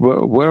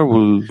 Where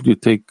will you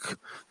take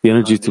the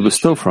energy to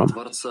bestow from?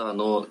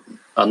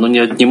 From the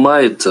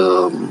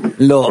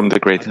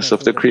greatness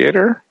of the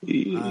Creator?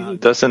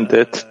 Doesn't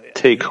that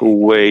take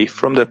away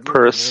from the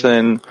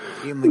person?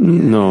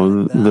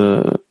 No,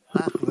 the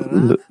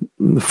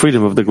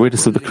freedom of the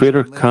greatness of the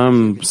Creator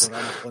comes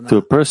to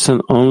a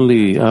person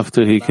only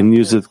after he can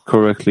use it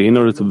correctly in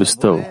order to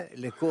bestow.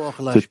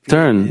 To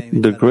turn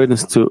the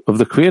greatness of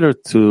the Creator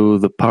to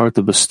the power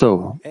to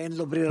bestow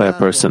by a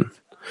person.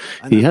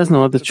 He has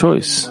no other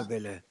choice.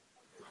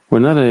 We're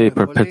not a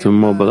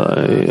perpetuum mobile,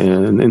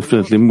 an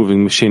infinitely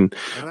moving machine.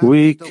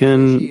 We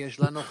can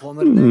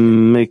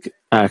make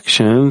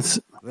actions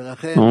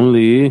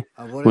only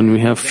when we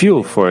have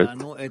fuel for it.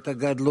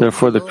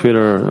 Therefore, the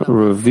Creator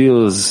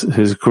reveals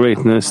His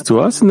greatness to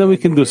us, and then we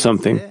can do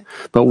something.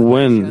 But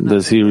when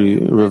does He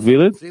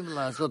reveal it?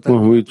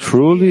 When we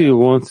truly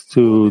want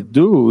to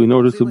do in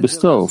order to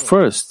bestow.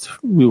 First,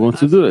 we want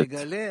to do it.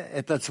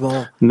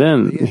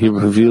 Then He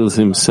reveals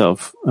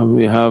Himself, and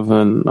we have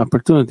an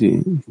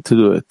opportunity to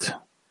do it.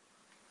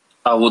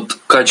 А вот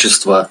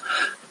качество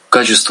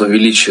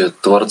величия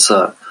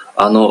Творца,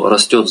 оно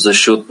растет за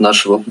счет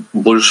нашего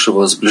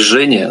большего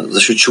сближения. За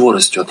счет чего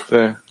растет?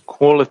 The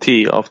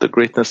quality of the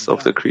greatness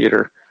of the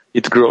Creator,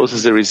 it grows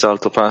as a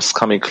result of us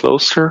coming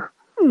closer.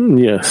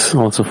 Yes,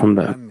 also from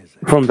that.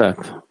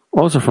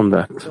 Also from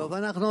that.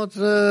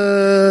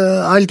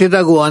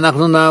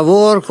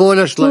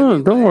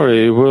 No, don't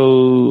worry,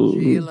 we'll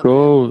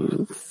go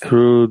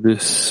through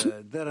these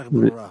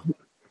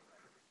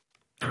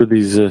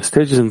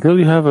stages until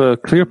you have a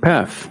clear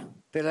path.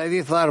 Thank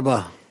you.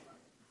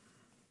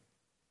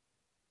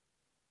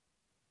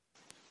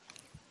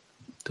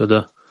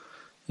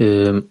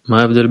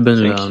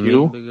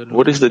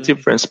 What is the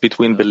difference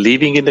between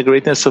believing in the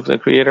greatness of the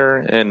Creator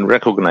and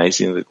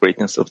recognizing the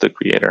greatness of the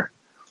Creator?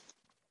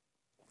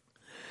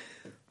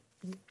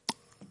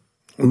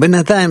 For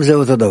the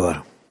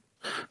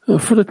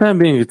time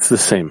being, it's the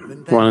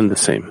same, one and the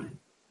same.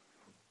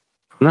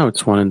 Now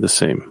it's one and the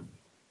same.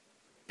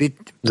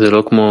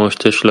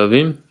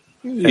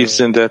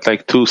 Isn't that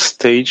like two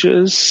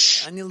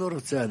stages?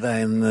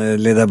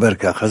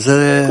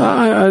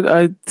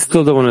 I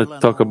still don't want to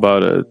talk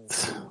about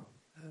it.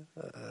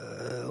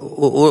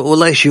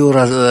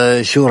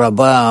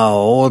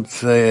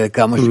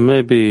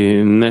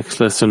 Maybe next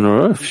lesson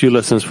or a few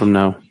lessons from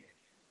now.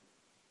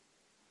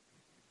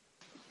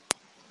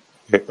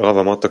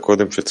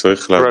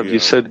 Rav, you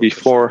said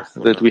before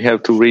that we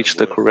have to reach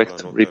the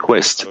correct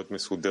request,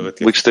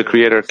 which the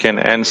Creator can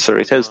answer.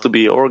 It has to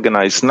be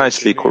organized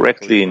nicely,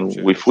 correctly, and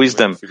with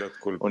wisdom.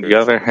 On the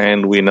other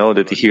hand, we know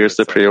that He hears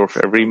the prayer of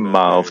every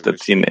mouth,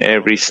 that in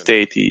every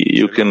state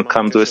you can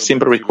come to a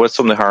simple request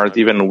from the heart,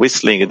 even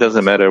whistling, it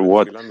doesn't matter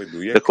what.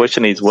 The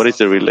question is, what is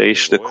the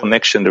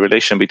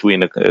relation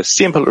between a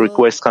simple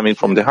request coming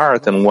from the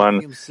heart and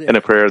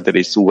a prayer that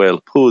is well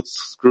put,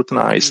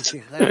 scrutinized?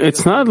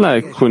 It's not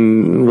like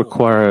when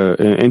require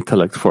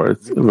intellect for it.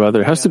 Rather,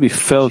 it has to be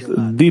felt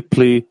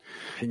deeply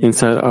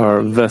inside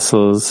our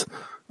vessels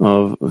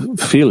of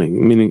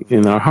feeling, meaning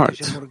in our heart.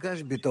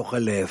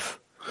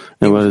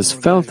 And what is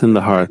felt in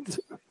the heart,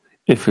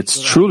 if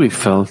it's truly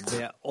felt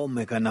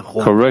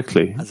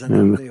correctly,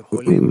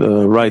 in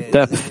the right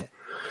depth,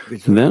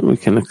 then we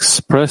can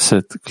express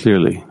it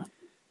clearly.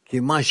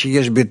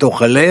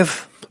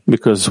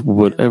 Because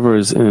whatever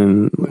is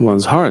in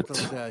one's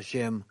heart,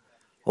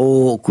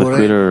 the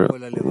Creator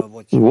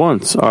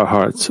wants our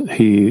hearts.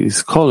 He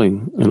is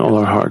calling in all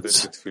our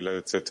hearts.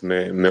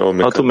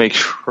 How to make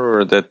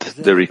sure that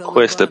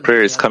the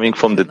prayer is coming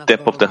from the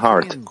depth of the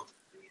heart?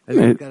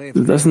 It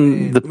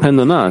doesn't depend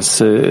on us.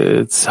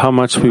 It's how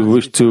much we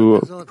wish to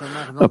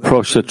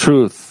approach the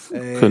truth,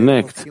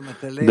 connect.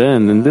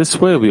 Then, in this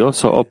way, we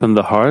also open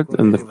the heart,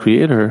 and the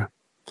Creator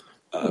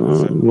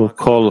will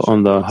call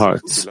on the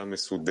hearts.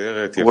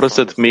 What does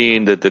that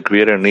mean that the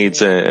Creator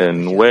needs a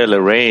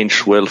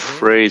well-arranged,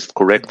 well-phrased,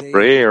 correct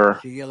prayer?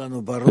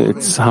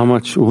 It's how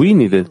much we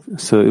need it,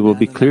 so it will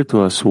be clear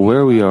to us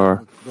where we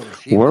are,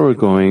 where we're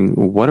going,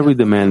 what are we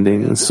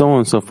demanding, and so on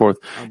and so forth.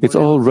 It's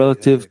all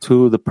relative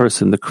to the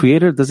person. The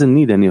Creator doesn't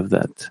need any of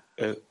that.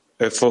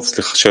 So,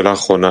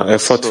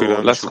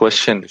 last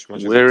question.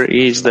 Where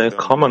is the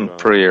common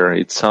prayer?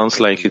 It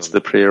sounds like it's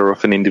the prayer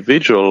of an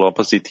individual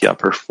opposite the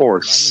upper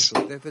force.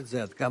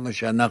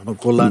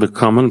 The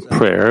common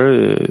prayer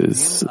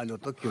is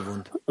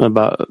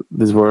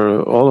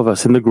where all of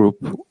us in the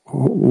group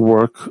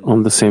work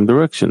on the same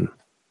direction,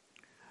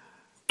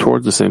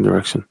 towards the same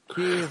direction.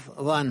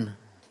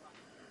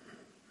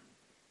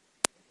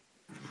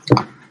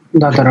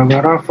 Да,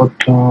 дорогой Рав,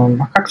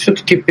 как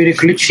все-таки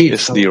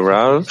переключиться? Yes, dear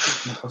Rav,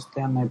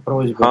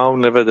 how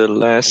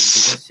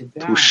nevertheless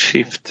to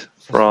shift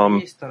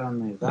from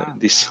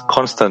this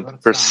constant,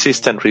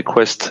 persistent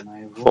request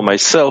for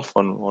myself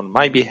on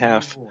my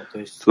behalf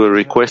to a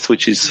request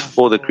which is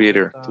for the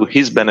Creator, to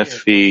His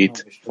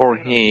benefit, for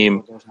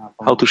Him,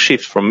 how to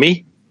shift from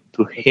me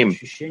to Him.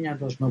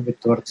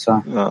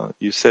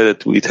 You said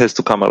that it has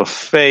to come out of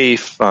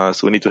faith, so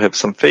we need to have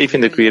some faith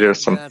in the Creator,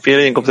 some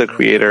feeling of the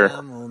Creator.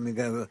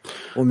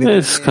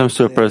 This comes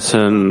to a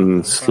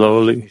person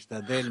slowly,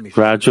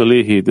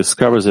 gradually. He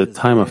discovers it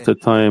time after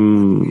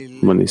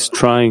time when he's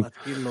trying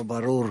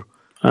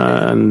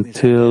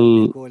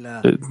until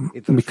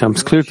it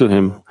becomes clear to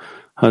him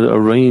how to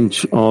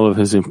arrange all of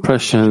his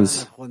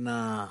impressions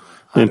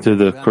into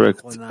the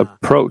correct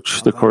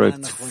approach, the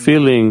correct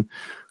feeling,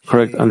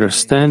 correct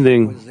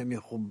understanding,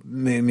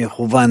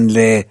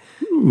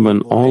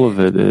 when all of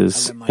it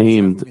is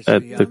aimed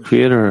at the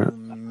Creator,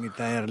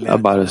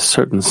 about a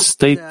certain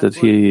state that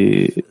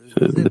he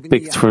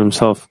depicts for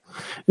himself.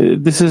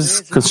 This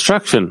is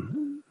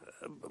construction.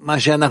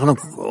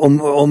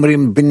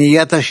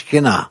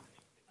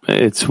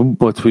 It's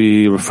what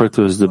we refer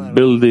to as the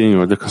building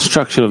or the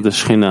construction of the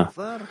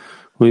Shekhinah.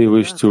 We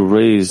wish to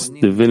raise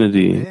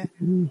divinity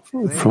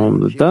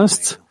from the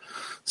dust,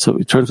 so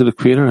we turn to the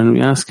Creator and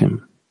we ask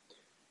Him.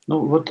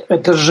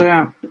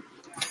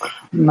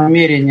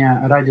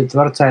 Намерение ради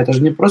Творца, это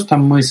же не просто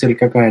мысль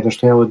какая-то,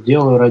 что я вот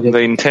делаю ради...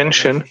 The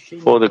intention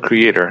for the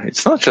Creator,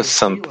 it's not just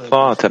some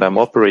thought that I'm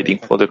operating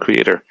for the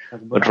Creator,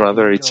 but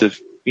rather it's a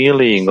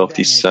feeling of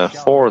this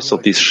force,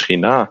 of this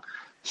Shekhinah,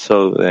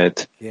 so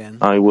that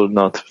I will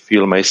not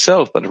feel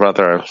myself, but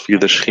rather I'll feel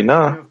the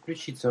Shekhinah.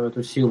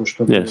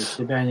 Yes.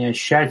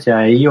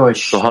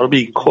 So how to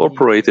be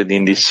incorporated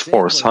in this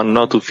force? How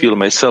not to feel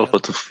myself,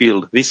 but to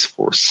feel this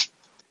force?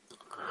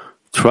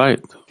 Try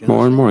it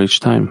more and more each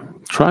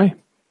time. Try.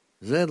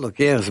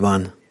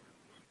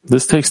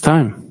 This takes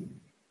time.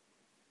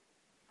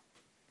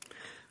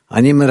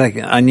 I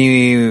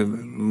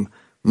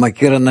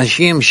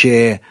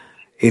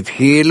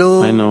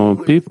know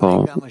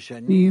people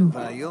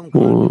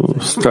who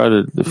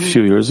started a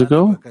few years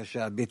ago,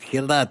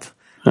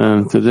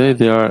 and today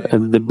they are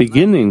at the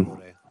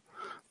beginning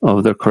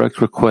of their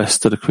correct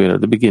request to the Creator,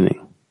 the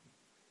beginning.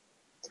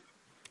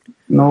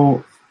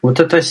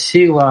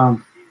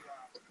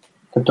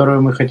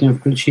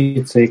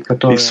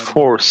 This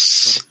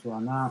force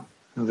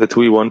that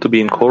we want to be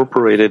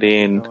incorporated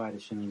in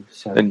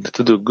and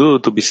to do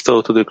good, to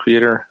bestow to the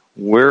Creator,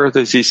 where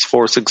does this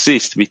force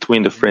exist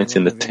between the friends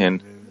in the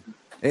 10?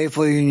 I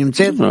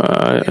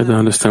don't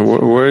understand.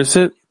 Where is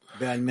it?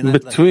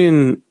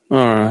 Between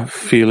our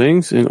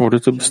feelings in order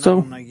to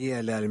bestow.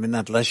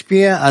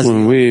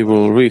 When we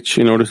will reach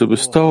in order to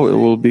bestow, it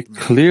will be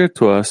clear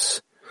to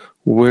us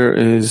where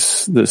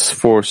is this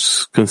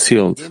force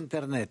concealed.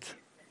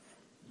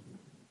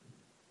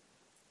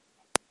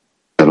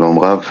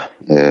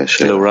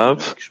 Hello,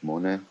 Rav.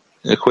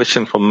 A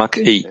question from Mach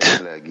 8.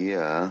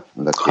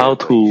 How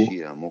to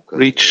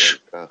reach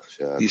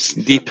this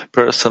deep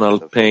personal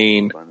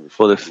pain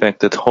for the fact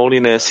that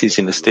holiness is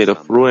in a state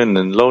of ruin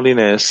and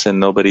loneliness and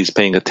nobody is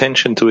paying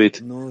attention to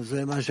it?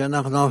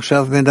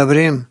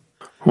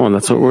 Well,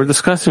 that's what we're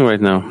discussing right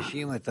now.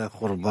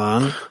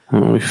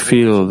 When we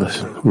feel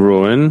the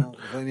ruin,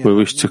 we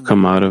wish to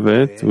come out of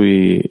it,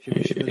 we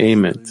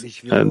aim it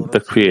at the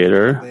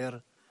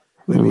Creator.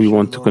 We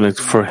want to connect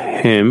for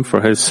Him,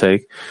 for His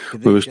sake.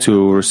 We wish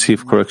to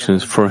receive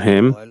corrections for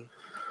Him,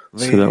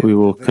 so that we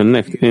will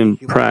connect in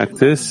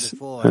practice,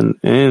 and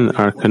in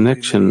our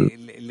connection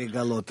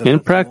in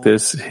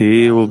practice,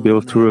 He will be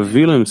able to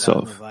reveal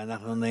Himself.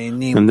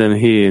 And then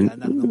He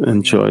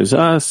enjoys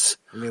us,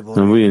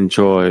 and we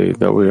enjoy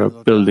that we are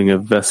building a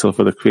vessel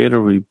for the Creator.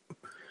 We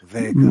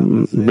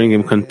bring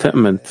Him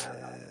contentment.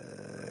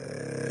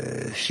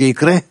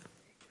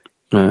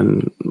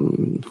 And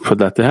for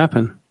that to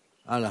happen.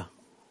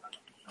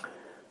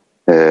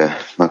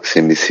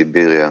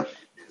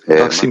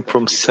 Maxim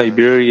from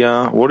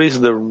Siberia. What is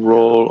the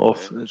role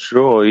of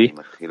joy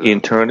in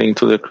turning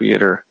to the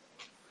Creator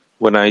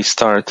when I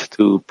start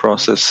to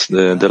process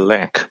the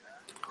lack?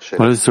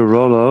 What is the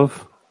role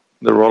of?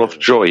 The role of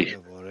joy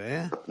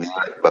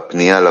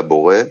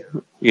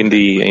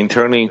in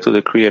turning to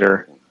the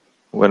Creator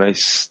when I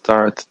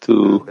start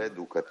to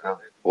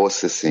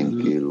process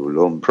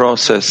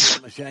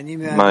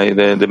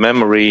the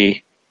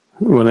memory.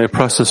 When I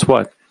process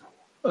what?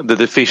 The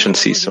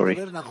deficiency, sorry.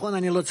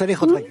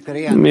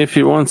 If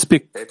you want to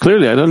speak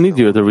clearly, I don't need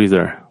you as a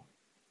reader.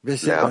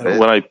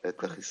 When I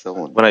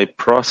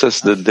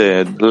process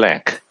the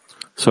lack.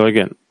 So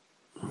again.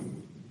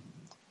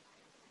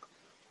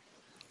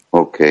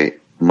 Okay.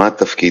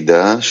 What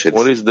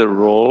is the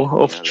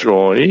role of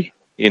joy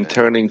in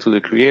turning to the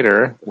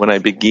Creator when I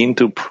begin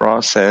to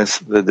process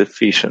the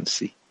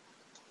deficiency?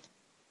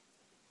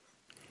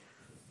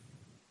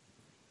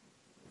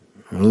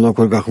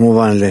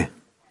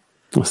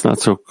 It's not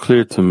so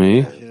clear to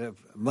me.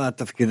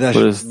 What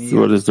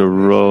is the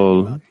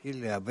role of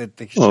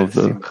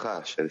the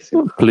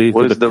plea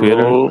to the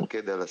Creator?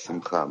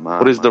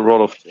 What is the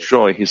role of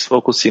joy? He's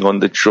focusing on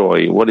the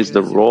joy. What is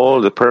the role,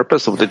 the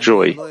purpose of the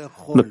joy?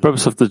 The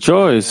purpose of the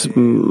joy is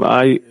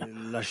I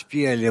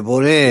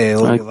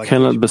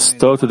cannot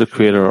bestow to the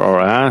Creator or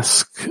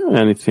ask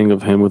anything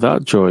of Him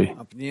without joy.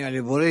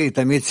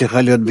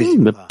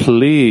 The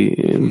plea,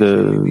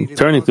 the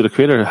turning to the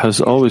Creator has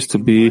always to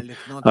be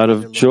out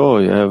of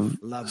joy. I have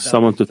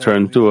someone to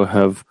turn to, I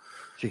have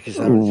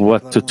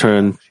what to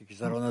turn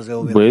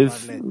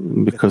with,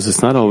 because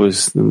it's not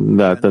always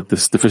that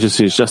this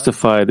deficiency is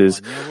justified,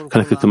 is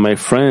connected to my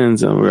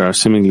friends and we are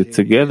seemingly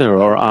together,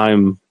 or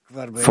I'm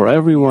for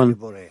everyone.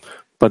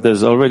 But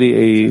there's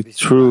already a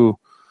true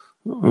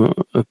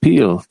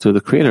appeal to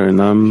the Creator,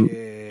 and I'm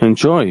in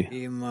joy.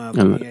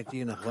 And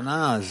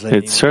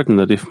it's certain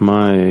that if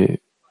my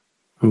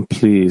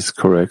plea is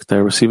correct, I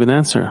receive an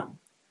answer.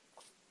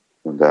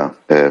 Thank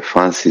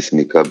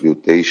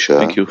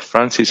you.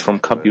 Francis from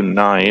Kabu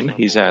 9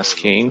 is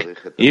asking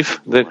if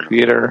the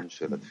Creator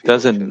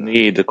doesn't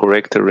need the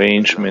correct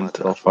arrangement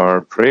of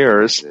our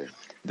prayers,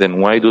 then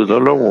why do the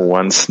lower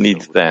ones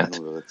need that?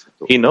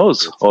 He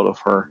knows all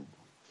of our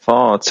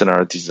thoughts and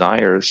our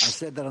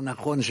desires.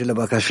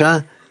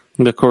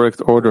 The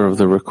correct order of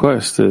the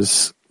request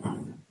is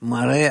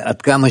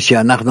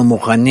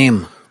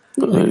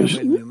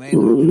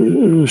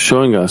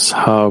showing us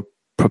how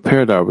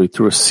prepared are we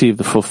to receive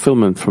the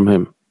fulfillment from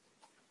Him.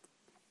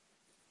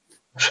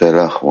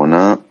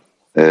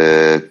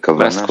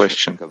 Last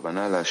question.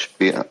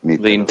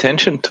 The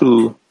intention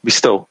to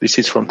bestow, this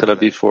is from Tel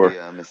Aviv 4.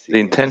 The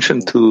intention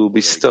to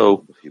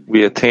bestow,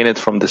 we attain it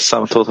from the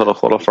sum total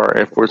of all of our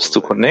efforts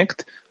to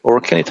connect,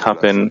 or can it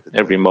happen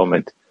every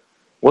moment?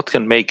 What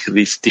can make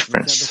this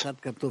difference? On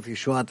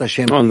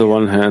the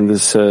one hand, it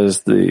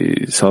says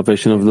the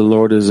salvation of the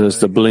Lord is as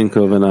the blink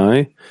of an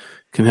eye,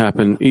 can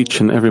happen each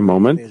and every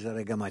moment.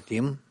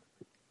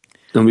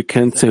 And we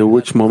can't say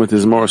which moment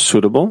is more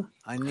suitable.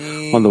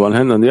 On the one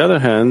hand, on the other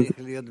hand,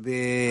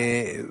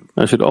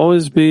 I should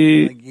always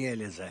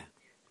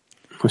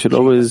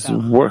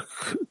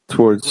work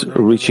towards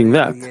reaching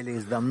that.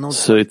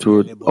 So it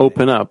would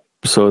open up.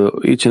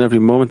 So each and every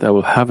moment I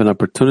will have an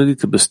opportunity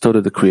to bestow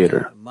to the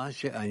Creator.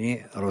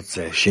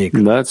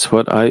 That's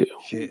what I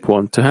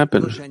want to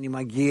happen.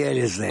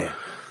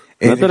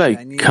 Not that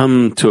I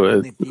come to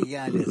it,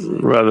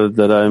 rather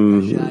that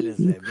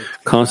I'm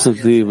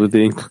constantly with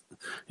the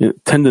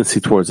tendency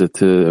towards it,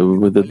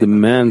 with the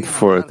demand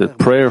for it, the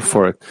prayer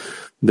for it.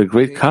 The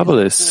great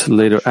Kabbalists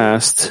later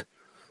asked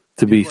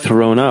to be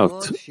thrown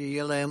out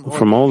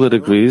from all the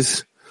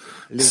degrees,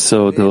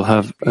 so they'll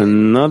have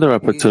another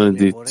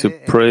opportunity to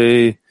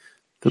pray,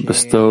 to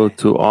bestow,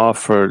 to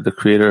offer the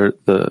Creator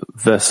the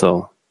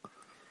vessel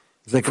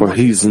for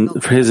his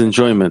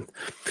enjoyment.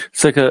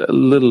 It's like a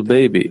little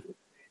baby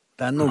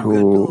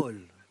who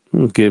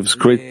gives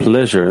great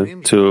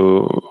pleasure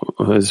to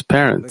his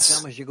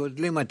parents. And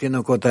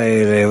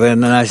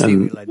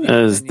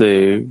as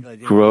they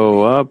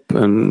grow up,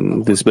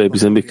 and these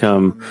babies then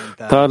become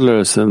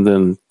toddlers, and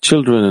then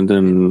children, and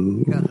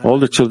then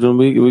older children,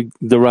 we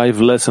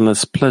derive less and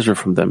less pleasure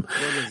from them.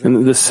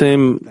 And the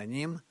same,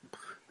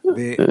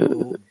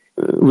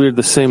 we're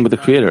the same with the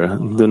Creator.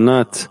 Do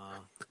not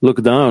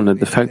look down at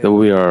the fact that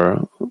we are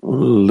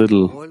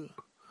little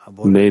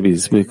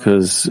babies,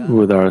 because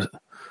with our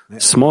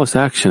smallest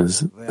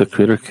actions, the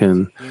Creator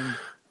can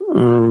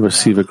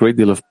receive a great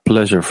deal of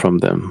pleasure from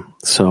them.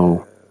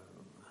 So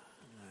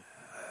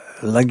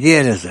we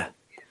need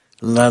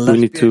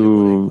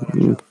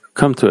to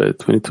come to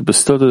it. We need to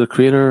bestow to the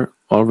Creator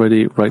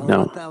already right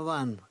now.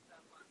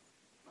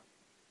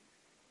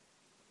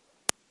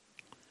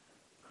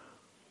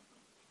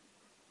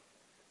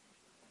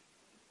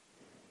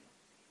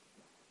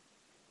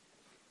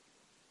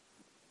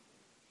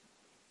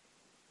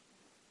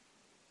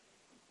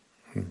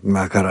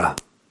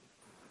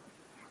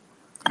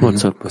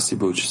 What's up? Thank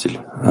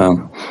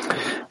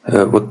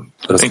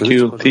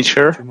you,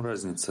 teacher.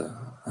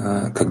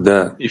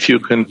 If you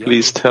can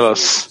please tell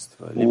us,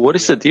 what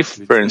is the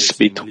difference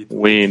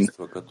between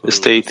the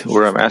state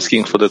where I'm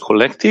asking for the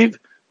collective,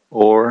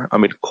 or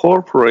I'm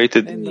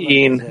incorporated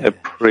in a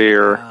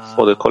prayer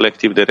for the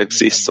collective that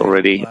exists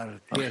already?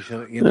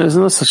 There's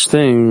no such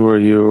thing where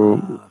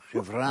you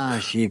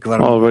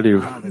already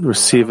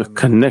receive a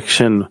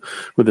connection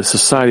with a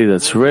society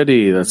that's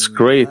ready, that's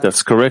great,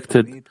 that's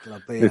corrected.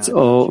 It's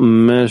all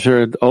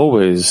measured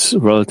always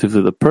relative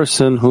to the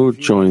person who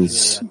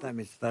joins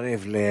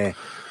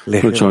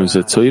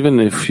it. So even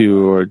if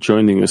you are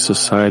joining a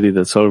society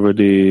that's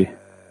already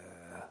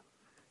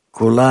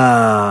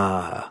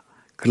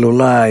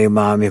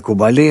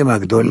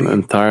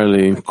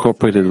entirely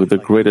incorporated with the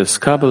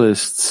greatest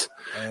Kabbalists,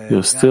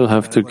 you still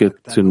have to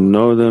get to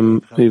know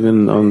them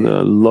even on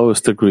the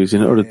lowest degrees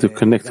in order to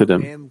connect to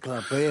them.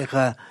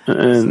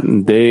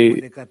 And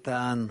they,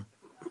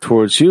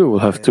 towards you, will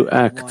have to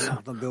act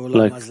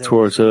like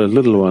towards a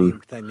little one,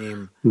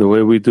 the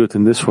way we do it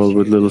in this world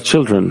with little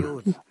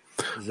children.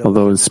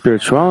 Although in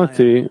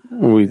spirituality,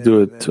 we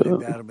do it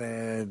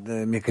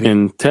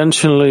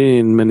intentionally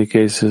in many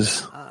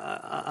cases.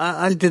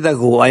 Don't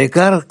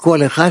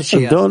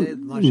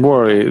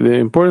worry. The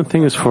important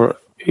thing is for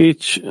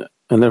each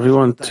and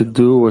everyone to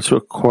do what's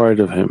required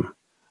of him.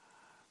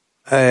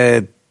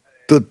 Thank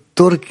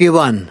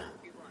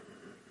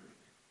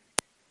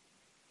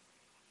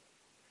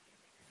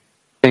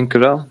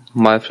you, Rav.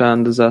 My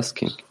friend is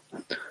asking,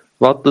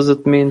 what does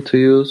it mean to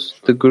use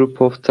the group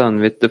of 10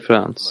 with the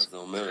friends?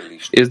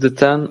 Is the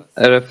 10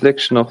 a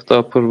reflection of the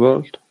upper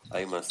world?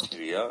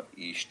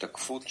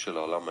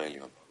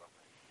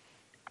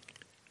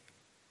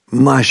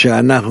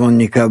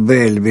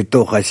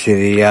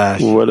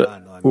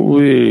 What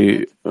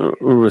we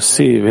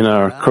receive in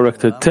our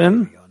corrected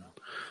 10,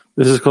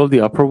 this is called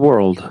the upper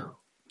world.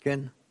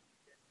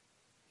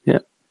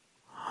 Yeah.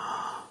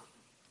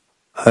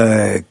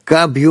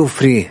 Cab you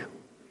free.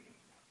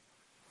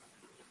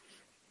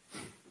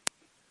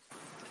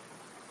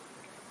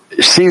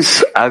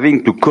 Since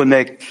having to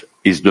connect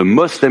is the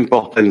most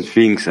important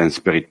things in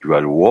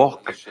spiritual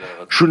work,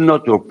 should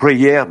not our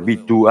prayer be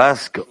to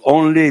ask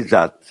only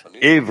that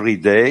every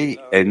day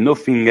and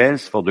nothing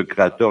else for the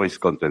Creator is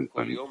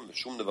contentment?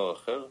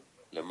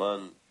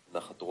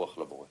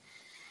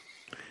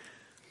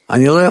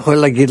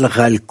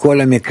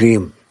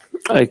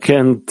 I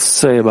can't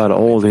say about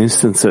all the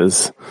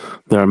instances.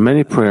 There are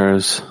many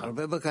prayers,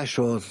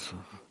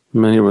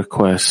 many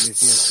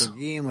requests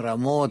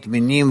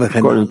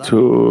according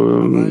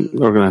to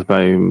organized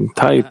by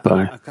type,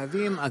 by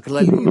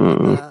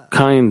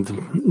kind,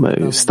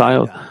 by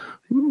style,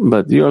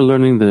 but you are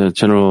learning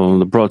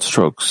the broad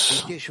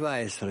strokes.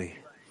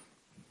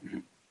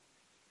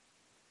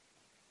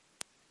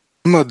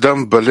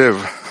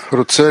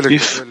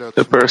 If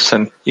a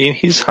person in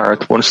his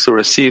heart wants to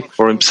receive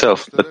for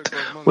himself, but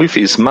with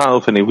his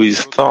mouth and with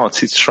his thoughts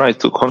he tries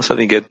to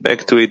constantly get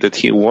back to it that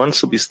he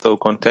wants to bestow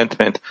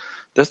contentment,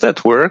 does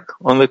that work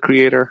on the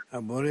Creator?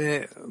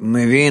 The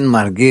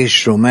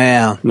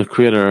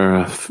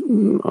Creator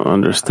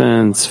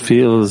understands,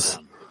 feels,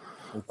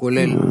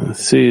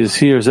 sees,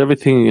 hears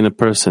everything in a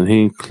person.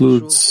 He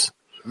includes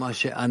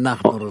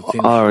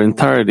our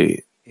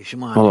entirety,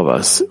 all of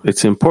us.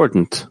 It's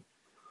important.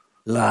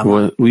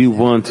 We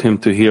want him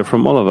to hear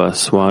from all of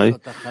us. Why?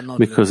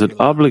 Because it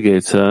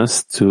obligates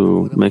us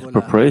to make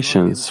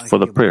preparations for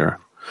the prayer.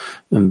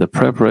 And the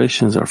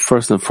preparations are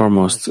first and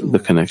foremost the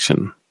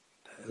connection.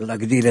 Try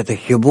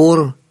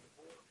to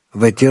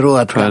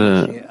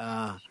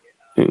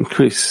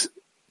increase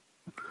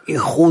the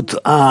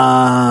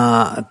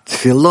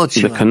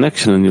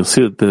connection, and you'll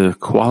see that the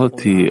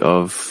quality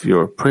of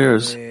your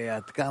prayers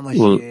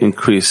will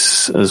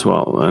increase as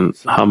well. And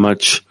how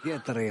much, to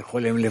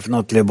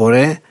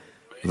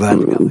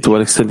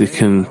what extent you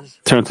can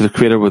turn to the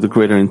Creator with a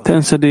greater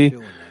intensity,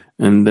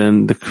 and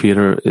then the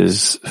Creator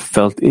is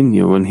felt in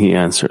you when He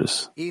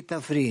answers.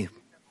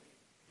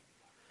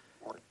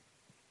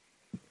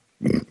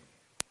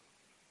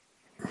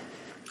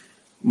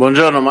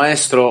 Buongiorno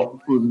maestro,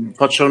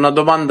 faccio una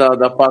domanda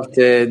da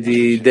parte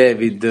di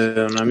David,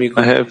 un amico.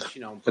 I have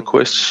a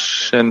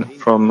question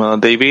from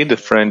David, a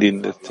friend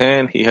in the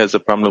 10. He has a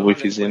problem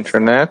with his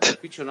internet.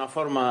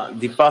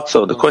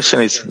 So the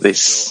question is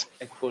this.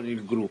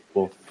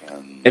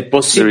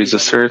 There is a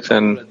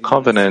certain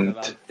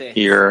covenant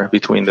here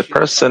between the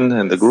person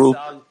and the group.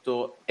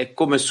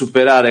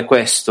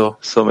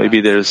 So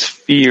maybe there's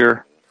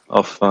fear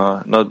of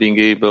not being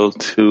able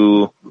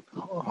to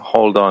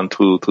hold on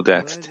to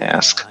that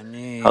task.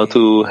 How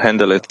to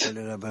handle it?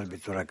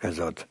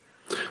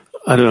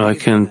 I don't know, I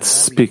can't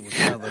speak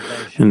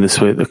in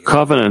this way. The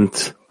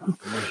covenant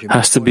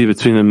has to be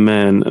between a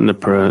man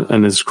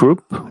and his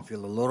group.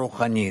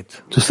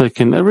 Just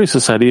like in every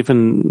society,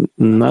 even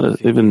not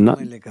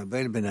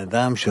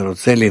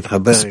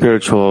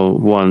spiritual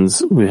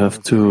ones, we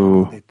have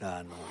to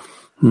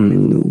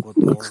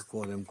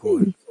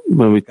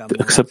when we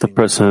accept a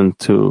person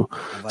to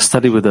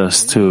study with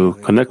us, to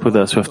connect with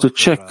us, we have to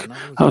check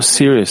how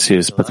serious he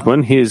is. But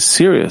when he is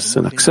serious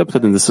and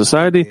accepted in the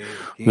society,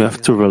 we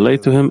have to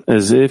relate to him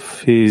as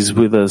if he's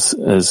with us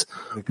as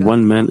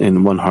one man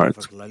in one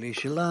heart.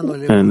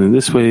 And in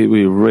this way,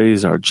 we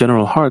raise our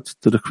general heart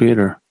to the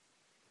Creator.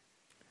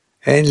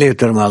 I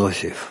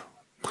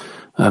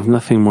have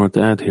nothing more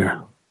to add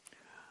here.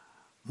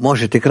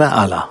 Moshe,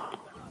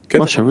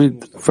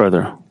 read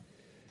further.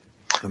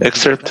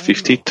 Excerpt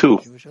 52.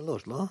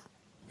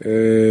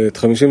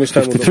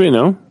 53,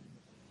 no?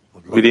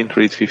 We didn't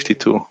read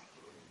 52. Oh,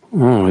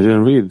 we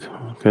didn't read.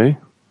 Okay.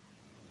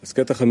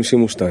 So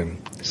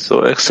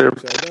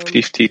excerpt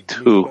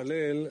 52.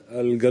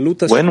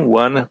 When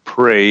one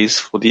prays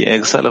for the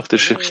exile of the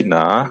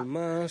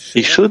Shekhinah,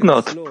 he should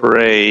not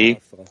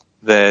pray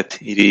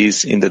that it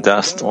is in the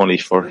dust only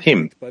for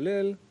him.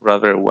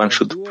 Rather, one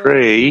should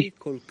pray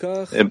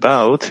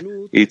about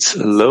its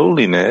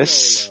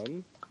lowliness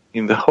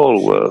in the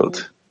whole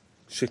world,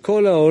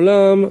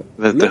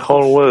 that the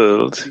whole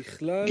world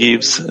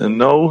gives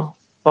no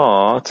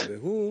thought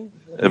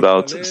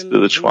about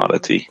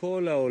spirituality.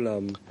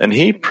 And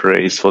he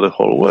prays for the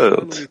whole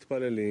world,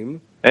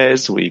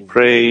 as we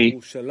pray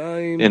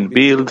and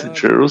build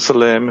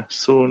Jerusalem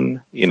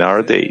soon in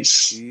our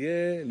days.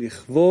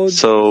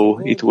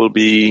 So it will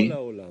be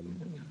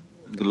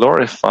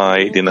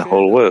glorified in the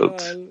whole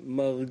world.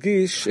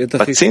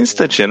 But since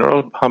the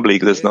general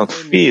public does not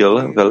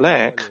feel the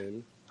lack,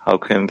 how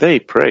can they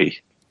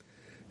pray?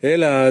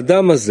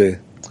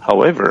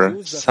 However,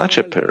 such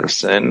a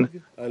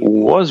person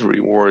was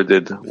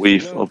rewarded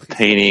with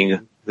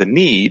obtaining the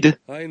need,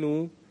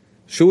 meaning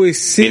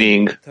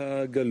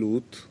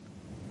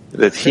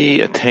that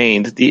he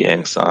attained the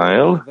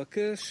exile,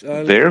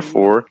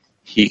 therefore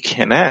he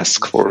can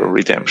ask for a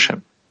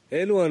redemption.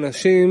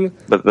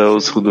 But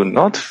those who do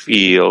not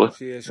feel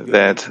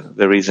that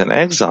there is an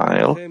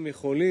exile,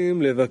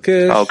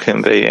 how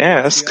can they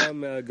ask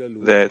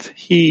that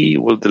he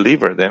will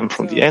deliver them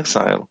from the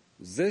exile?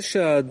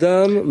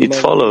 It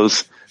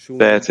follows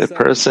that a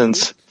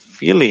person's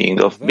feeling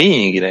of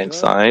being in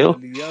exile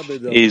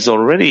is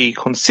already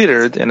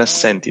considered an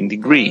ascending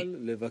degree,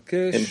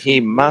 and he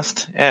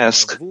must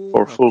ask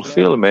for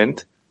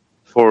fulfillment,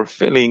 for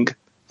filling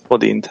for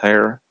the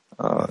entire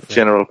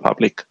general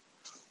public.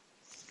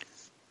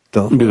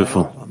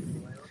 Beautiful.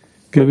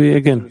 Maybe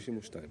again.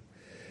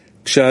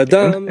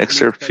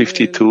 Excerpt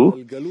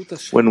 52.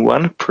 When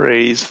one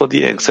prays for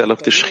the exile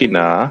of the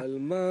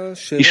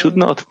Shekhinah, he should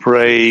not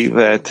pray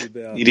that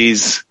it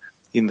is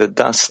in the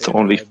dust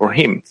only for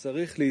him.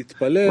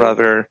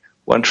 Rather,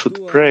 one should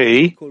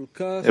pray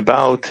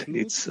about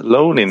its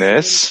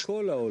loneliness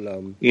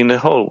in the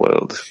whole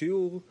world.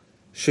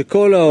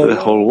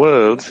 The whole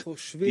world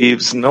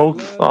gives no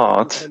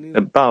thought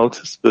about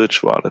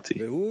spirituality.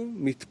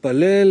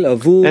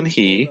 And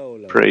he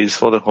prays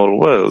for the whole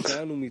world,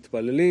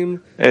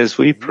 as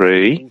we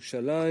pray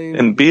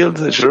and build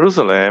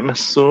Jerusalem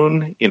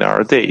soon in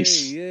our days,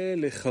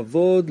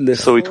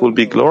 so it will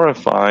be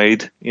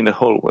glorified in the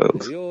whole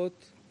world.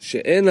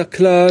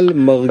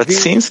 But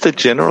since the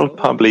general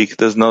public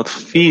does not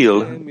feel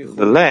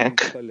the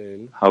lack,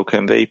 how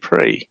can they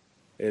pray?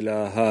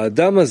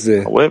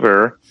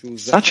 However,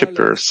 such a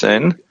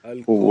person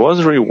who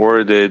was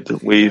rewarded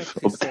with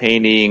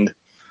obtaining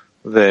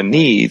the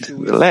need,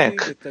 the lack,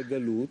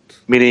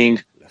 meaning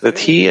that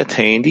he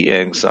attained the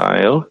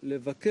exile,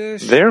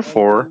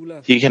 therefore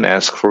he can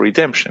ask for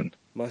redemption.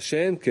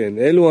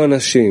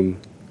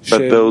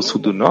 But those who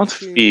do not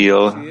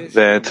feel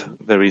that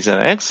there is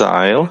an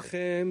exile,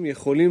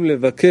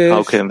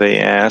 how can they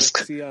ask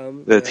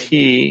that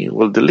he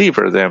will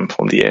deliver them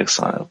from the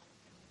exile?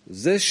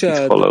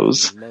 It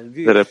follows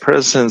that a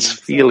person's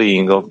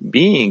feeling of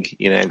being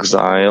in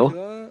exile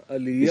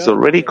is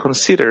already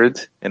considered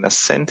an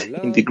ascent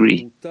in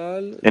degree,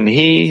 and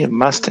he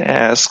must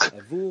ask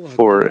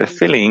for a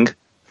feeling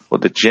for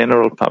the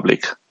general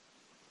public.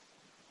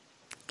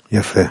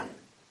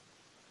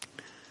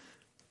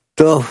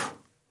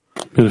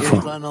 Beautiful.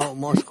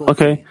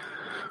 Okay,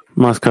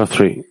 Moscow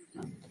 3.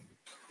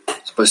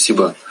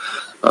 Спасибо.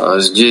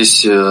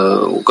 Здесь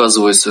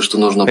указывается, что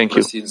нужно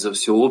просить за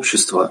все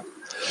общество.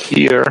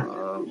 Here,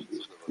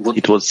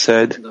 it was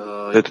said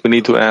that we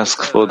need to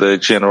ask for the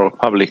general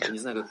public.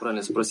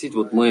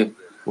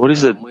 What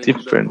is the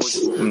difference?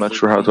 I'm not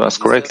sure how to ask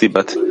correctly,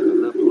 but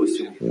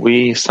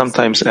we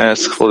sometimes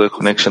ask for the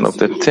connection of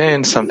the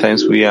 10,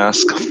 sometimes we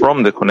ask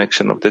from the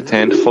connection of the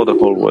 10 for the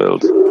whole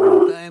world.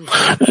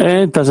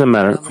 It doesn't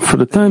matter. For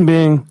the time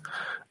being,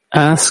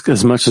 ask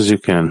as much as you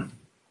can.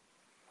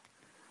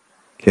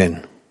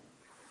 Ken.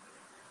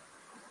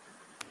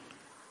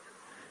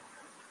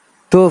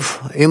 Okay,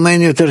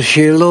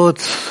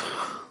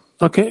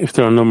 if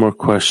there are no more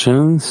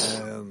questions.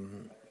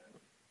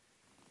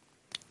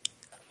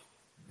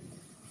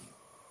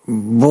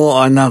 Let's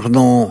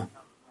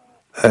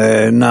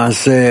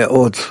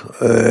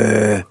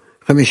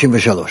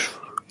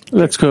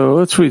go,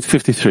 let's read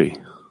 53.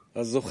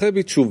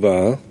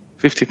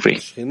 53.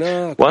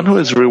 One who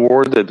is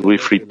rewarded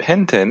with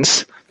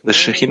repentance, the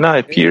Shekhinah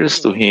appears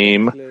to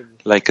him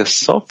like a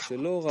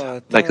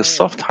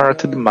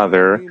soft-hearted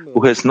mother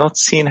who has not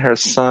seen her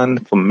son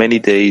for many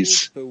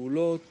days.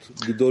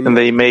 And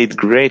they made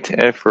great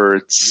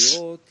efforts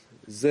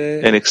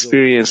and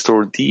experienced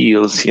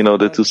ordeals in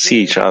order to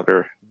see each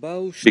other,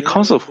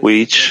 because of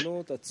which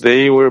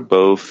they were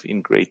both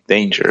in great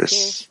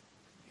dangers.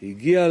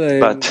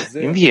 But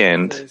in the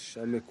end,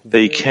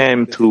 they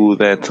came to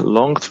that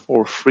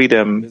longed-for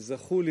freedom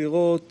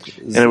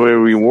and were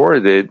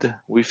rewarded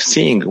with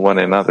seeing one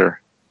another.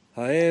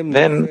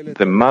 Then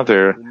the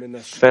mother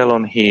fell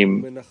on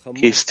him,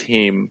 kissed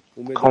him,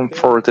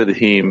 comforted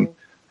him,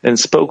 and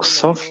spoke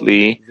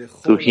softly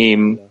to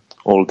him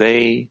all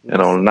day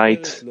and all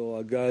night.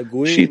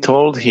 She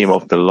told him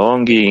of the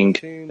longing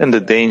and the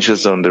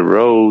dangers on the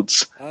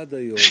roads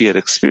she had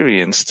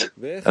experienced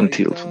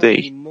until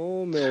today,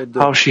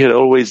 how she had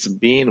always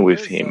been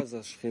with him,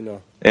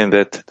 and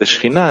that the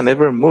Shekhinah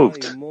never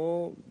moved,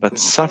 but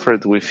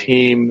suffered with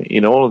him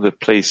in all the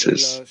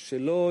places,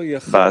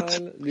 but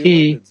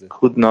he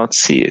could not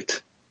see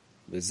it.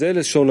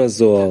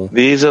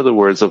 These are the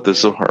words of the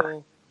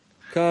Zohar.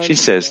 She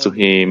says to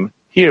him,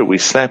 "Here we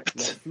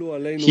slept,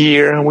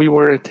 here we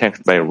were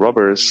attacked by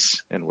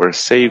robbers and were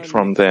saved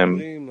from them,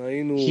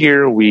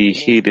 here we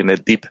hid in a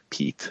deep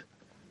pit,"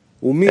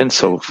 and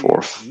so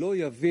forth.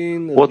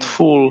 What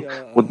fool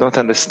would not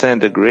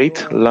understand the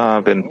great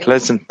love and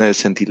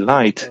pleasantness and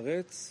delight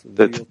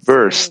that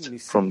burst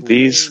from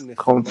these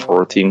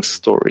comforting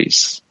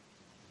stories?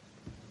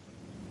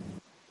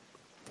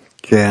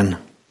 Ken.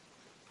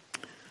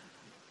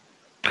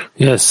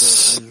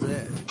 Yes.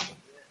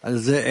 We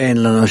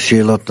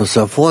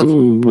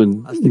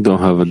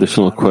don't have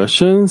additional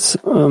questions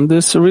on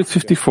this. Read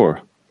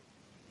 54.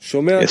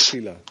 Yes,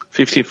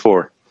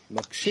 54.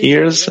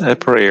 Here's a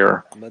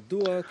prayer.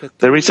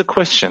 There is a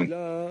question.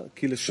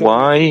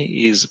 Why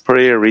is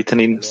prayer written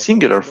in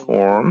singular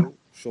form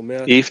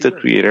if the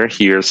Creator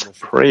hears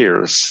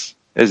prayers?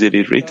 As it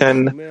is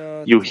written,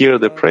 "You hear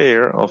the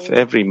prayer of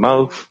every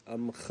mouth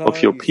of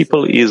your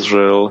people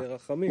Israel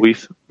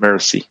with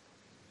mercy."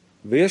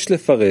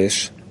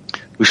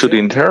 We should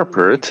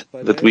interpret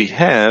that we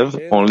have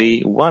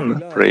only one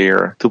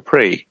prayer to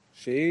pray,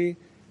 to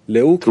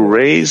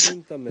raise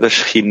the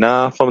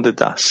Shekhinah from the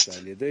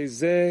dust,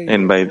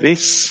 and by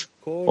this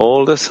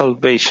all the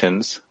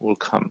salvations will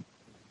come.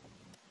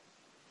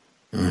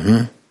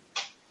 There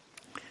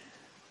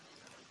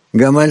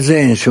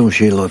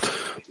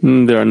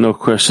are no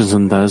questions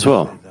on that as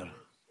well.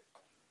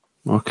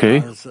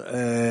 Okay.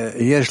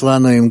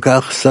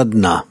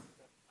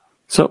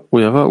 So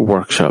we have a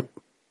workshop.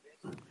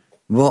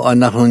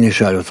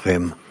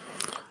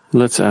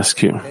 Let's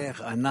ask you,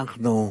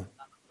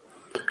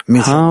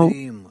 how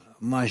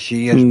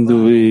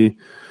do we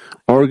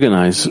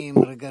organize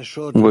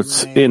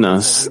what's in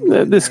us,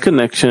 these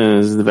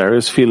connections, the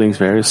various feelings,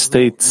 various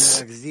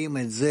states? How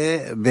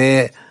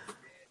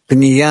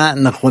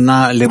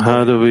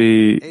do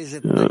we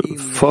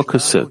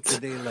focus it,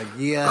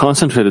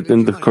 concentrate it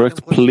in the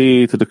correct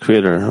plea to the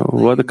Creator?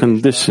 What are the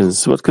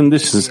conditions? What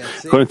conditions,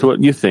 according to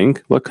what you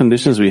think, what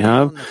conditions we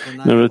have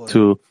in order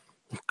to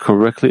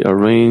correctly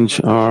arrange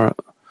our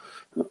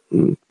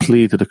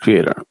plea to the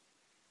Creator?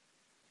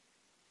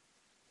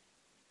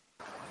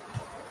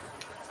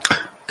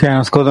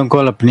 Yes,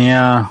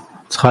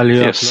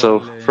 so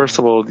first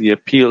of all, the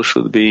appeal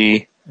should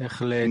be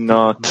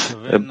not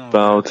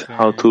about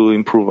how to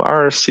improve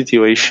our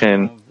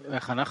situation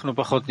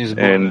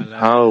and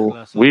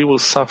how we will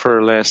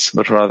suffer less,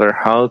 but rather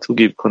how to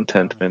give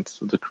contentment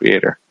to the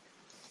Creator.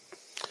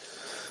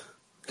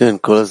 Yeah,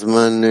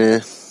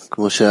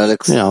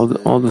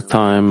 all the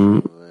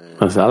time,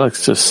 as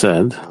Alex just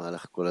said,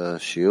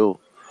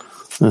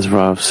 as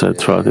Rav said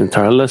throughout the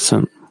entire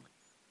lesson,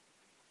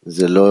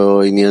 זה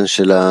לא עניין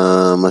של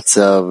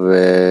המצב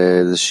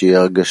ואיזושהי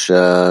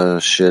הרגשה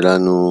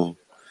שלנו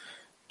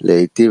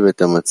להיטיב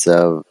את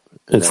המצב.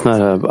 It's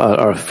not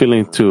our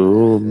feeling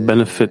to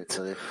benefit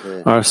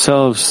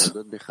ourselves,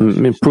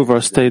 improve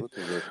our state.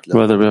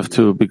 Rather, we have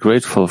to be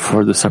grateful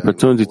for this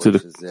opportunity to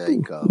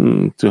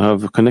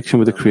have a connection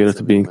with the Creator,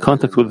 to be in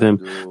contact with Him.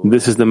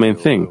 This is the main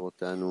thing.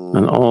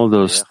 And all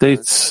those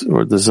states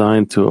were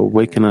designed to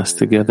awaken us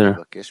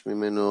together,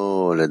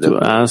 to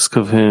ask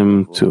of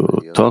Him, to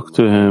talk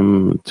to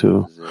Him,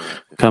 to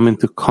come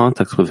into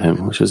contact with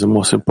Him, which is the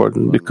most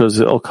important, because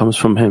it all comes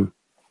from Him.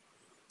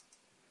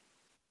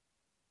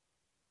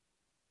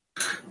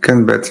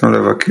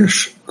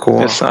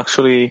 Yes,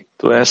 actually,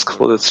 to ask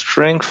for the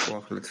strength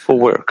for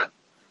work,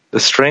 the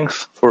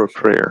strength for a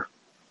prayer.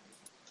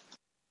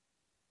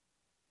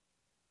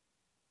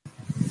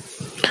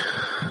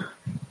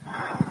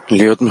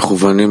 To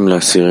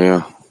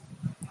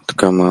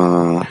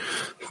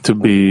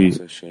be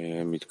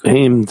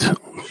aimed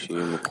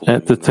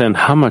at the 10,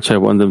 how much I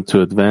want them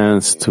to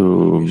advance,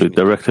 to be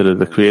directed at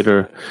the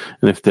Creator,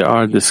 and if there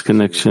are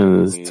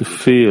disconnections, to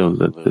feel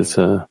that there's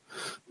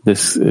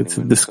it's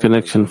a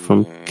disconnection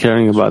from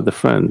caring about the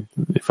friend.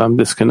 If I'm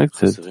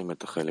disconnected, and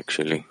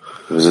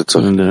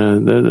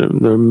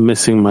they're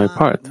missing my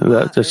part.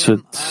 That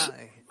should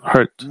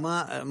hurt.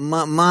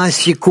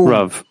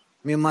 Rav,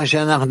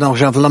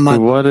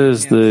 what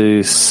is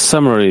the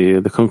summary,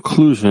 the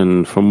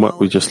conclusion from what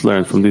we just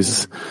learned from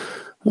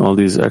all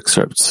these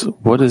excerpts?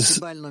 What is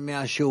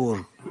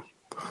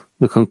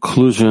the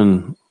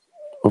conclusion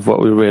of what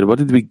we read? What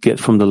did we get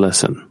from the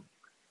lesson?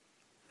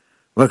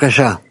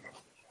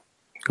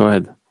 Go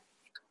ahead.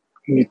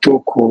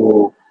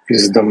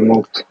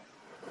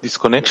 This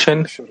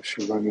connection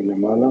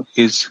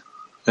is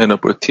an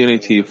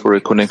opportunity for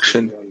a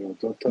connection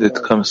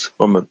that comes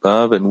from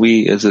above, and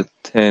we as a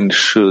 10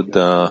 should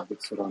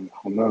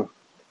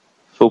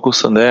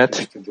focus on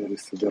that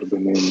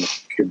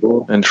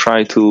and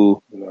try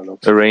to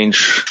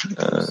arrange,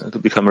 to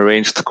become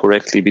arranged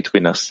correctly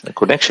between us. A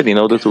connection in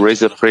order to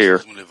raise a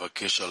prayer.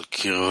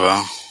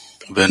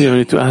 You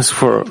need to ask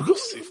for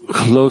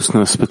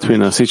closeness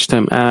between us. Each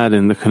time add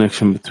in the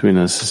connection between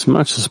us as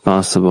much as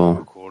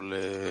possible.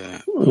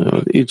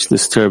 Each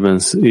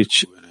disturbance,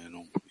 each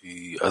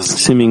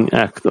seeming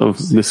act of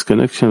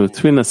disconnection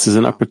between us is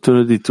an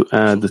opportunity to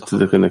add to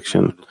the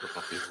connection,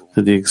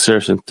 to the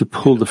exertion, to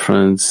pull the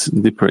friends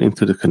deeper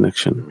into the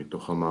connection.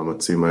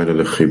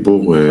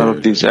 Out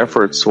of these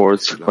efforts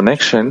towards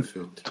connection,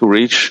 to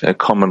reach a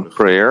common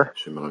prayer,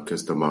 so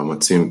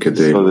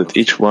that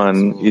each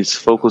one is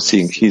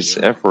focusing his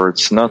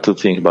efforts not to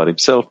think about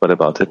himself, but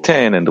about the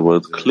 10 and the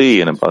word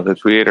Kli and about the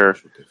Creator.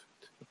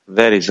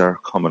 That is our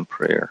common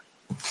prayer.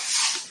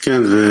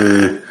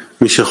 And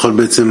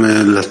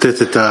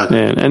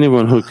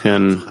anyone who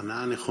can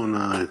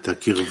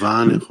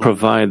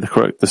provide the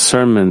correct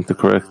discernment, the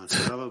correct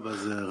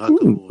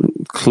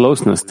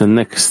closeness, the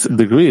next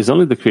degree is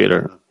only the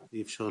Creator.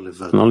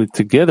 And only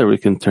together we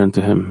can turn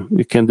to Him.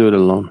 We can't do it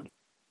alone.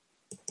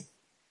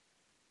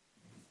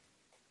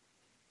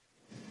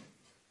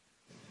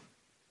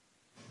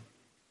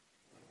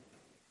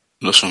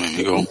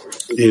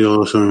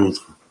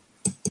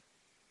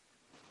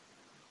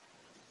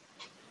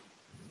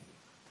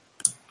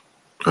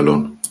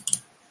 Alone.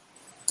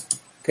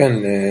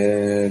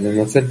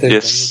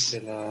 Yes,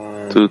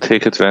 to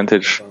take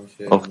advantage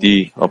of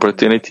the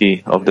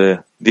opportunity of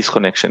the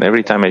disconnection.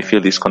 Every time I feel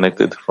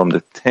disconnected from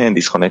the 10,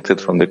 disconnected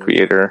from the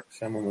Creator,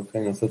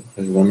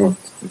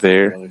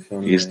 there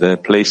is the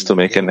place to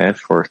make an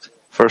effort.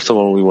 First of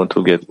all, we want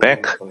to get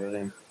back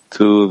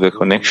to the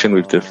connection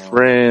with the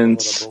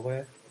friends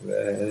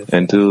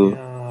and to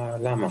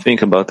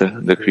think about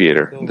the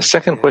Creator. The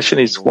second question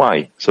is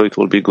why? So it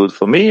will be good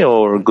for me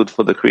or good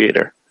for the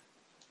Creator?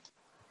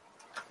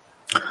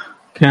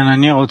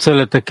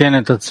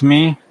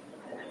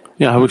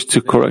 Yeah, I wish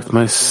to correct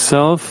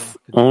myself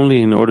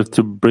only in order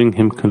to bring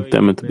him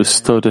contentment, to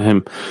bestow to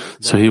him,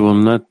 so he will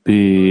not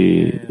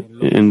be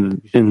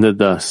in the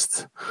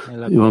dust.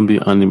 He won't be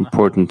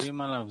unimportant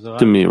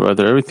to me.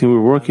 Rather, everything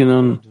we're working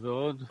on,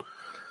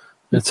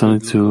 it's only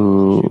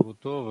to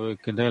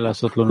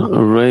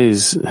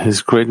raise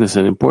his greatness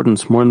and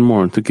importance more and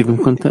more, to give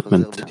him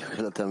contentment.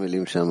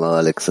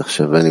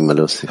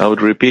 I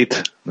would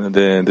repeat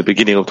the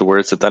beginning of the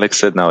words that Alex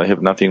said. Now I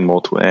have nothing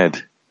more to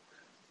add.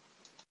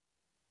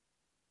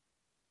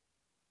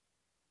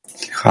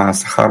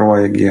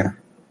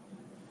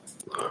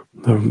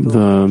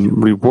 The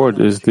reward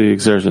is the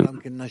exertion.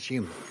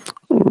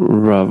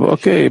 Rav,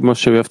 okay,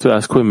 Moshe, we have to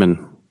ask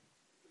women.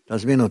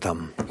 Please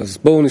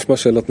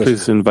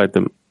invite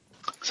them.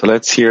 So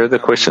let's hear the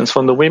questions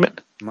from the women.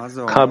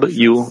 Kab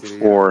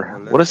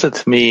U4. What does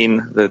it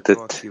mean that the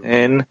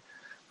 10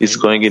 is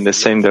going in the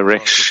same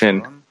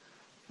direction?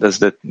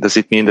 Does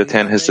it mean the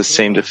 10 has the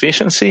same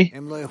deficiency?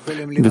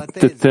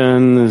 The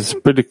 10 is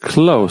pretty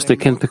close. They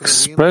can't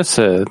express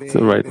it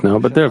right now,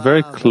 but they're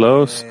very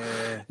close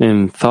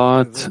in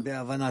thought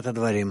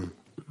and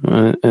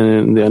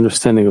in the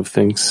understanding of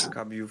things.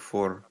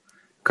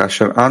 When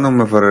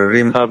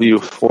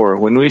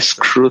we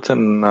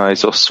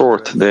scrutinize or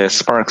sort the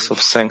sparks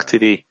of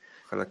sanctity,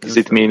 does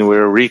it mean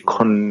we're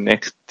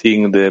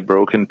reconnecting the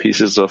broken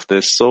pieces of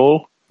the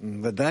soul?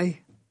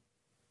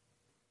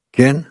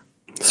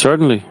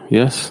 Certainly,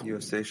 yes.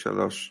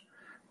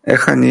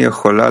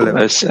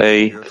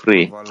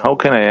 SA3. How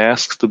can I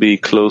ask to be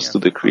close to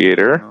the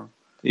Creator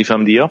if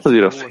I'm the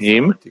opposite of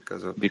Him,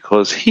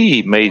 because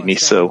He made me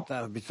so?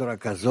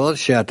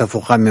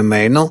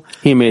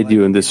 He made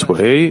you in this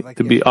way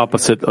to be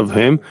opposite of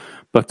Him,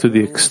 but to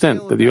the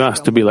extent that you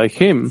ask to be like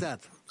Him,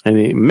 and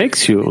He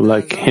makes you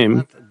like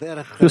Him,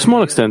 to a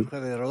small extent.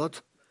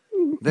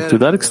 To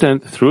that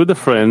extent, through the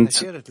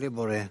friends,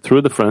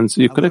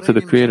 you connect to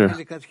the Creator.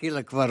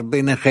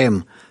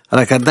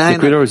 The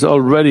Creator is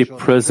already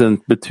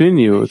present between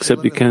you,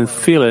 except you can't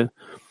feel it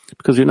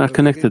because you're not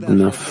connected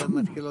enough.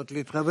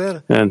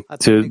 And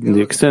to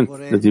the extent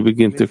that you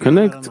begin to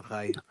connect,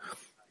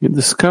 you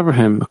discover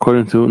Him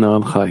according to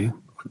Na'al Chai.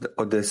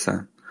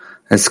 Odessa,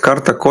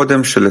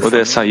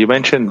 you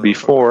mentioned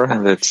before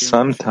that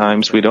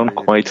sometimes we don't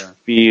quite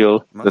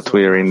feel that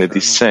we are in a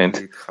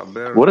descent.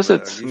 What does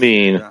it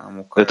mean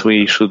that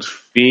we should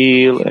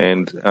feel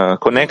and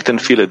connect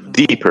and feel a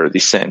deeper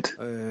descent?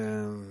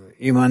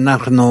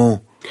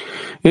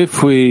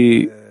 If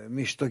we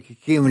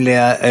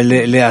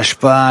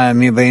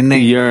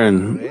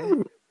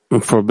yearn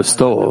for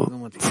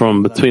bestowal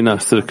from between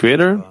us to the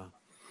Creator,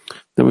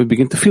 then we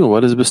begin to feel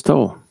what is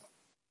bestowal.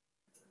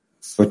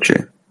 From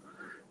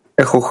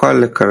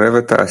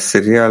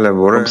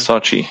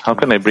Sochi, how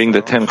can I bring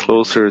the 10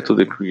 closer to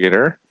the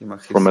Creator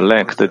from a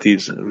lack that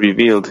is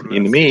revealed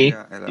in me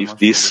if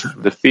this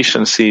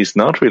deficiency is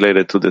not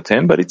related to the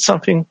 10, but it's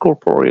something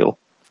corporeal?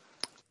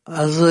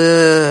 So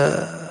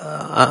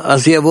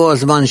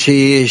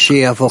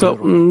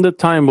the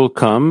time will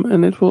come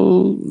and it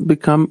will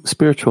become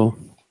spiritual.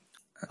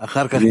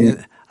 Later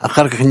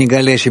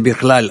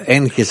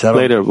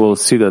we'll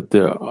see that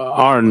there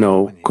are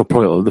no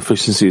corporeal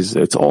deficiencies.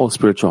 It's all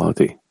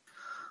spirituality.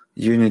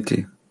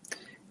 Unity.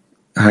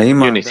 Does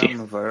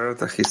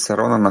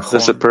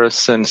a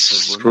person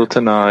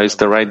scrutinize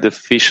the right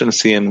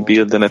deficiency and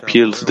build an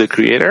appeal to the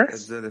Creator?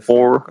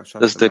 Or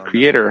does the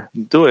Creator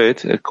do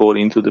it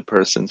according to the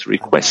person's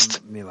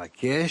request? The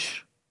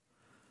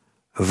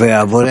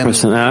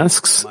person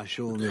asks,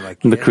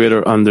 and the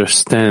Creator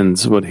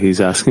understands what he's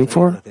asking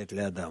for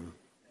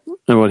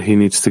and what he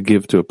needs to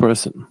give to a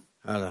person.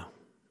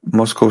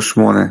 Moscow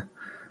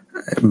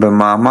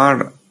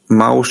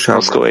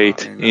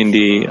 8. In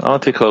the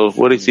article,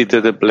 what is it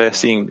that the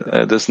blessing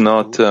is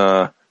not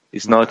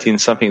in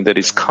something that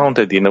is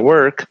counted in a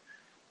work?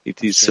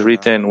 It is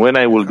written, when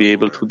I will be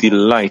able to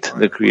delight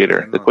the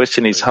Creator. The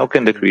question is, how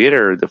can the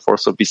Creator, the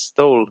force of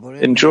bestowal,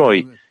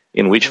 enjoy?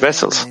 In which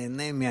vessels?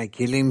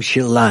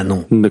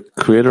 The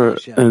Creator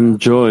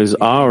enjoys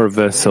our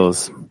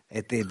vessels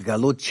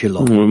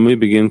when we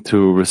begin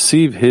to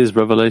receive His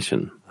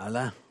revelation.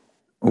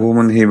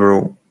 Woman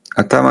Hebrew.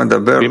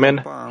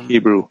 Women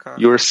Hebrew,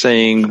 you're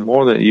saying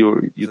more than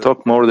you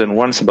talk more than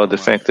once about the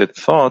fact that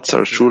thoughts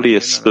are truly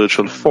a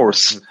spiritual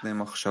force.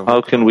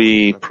 How can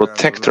we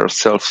protect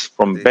ourselves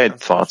from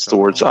bad thoughts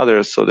towards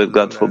others so that,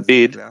 God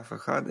forbid,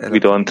 we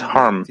don't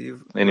harm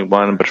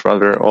anyone, but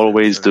rather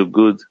always do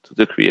good to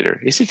the Creator?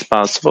 Is it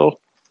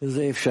possible?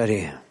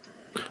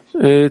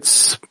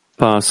 It's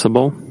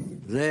possible.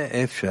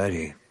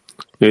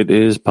 It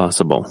is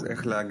possible. So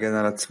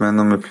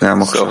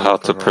how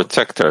to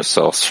protect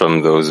ourselves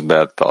from those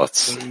bad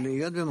thoughts? To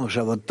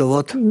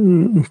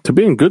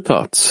be in good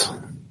thoughts.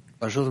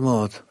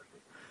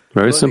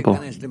 Very simple.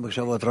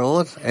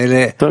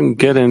 Don't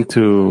get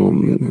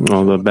into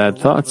all the bad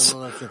thoughts.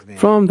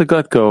 From the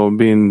get-go,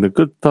 be in the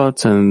good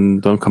thoughts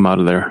and don't come out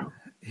of there.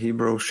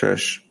 Hebrews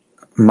 6.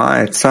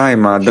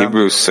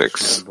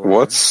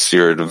 What's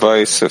your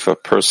advice if a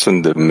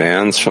person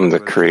demands from the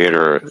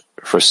Creator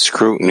for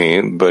scrutiny,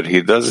 but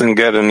he doesn't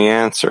get any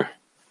answer?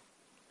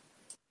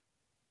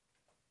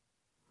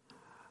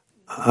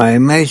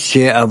 In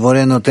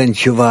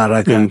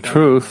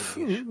truth,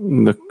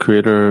 the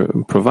Creator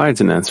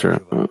provides an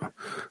answer,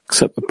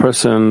 except the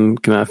person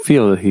cannot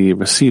feel that he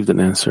received an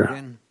answer.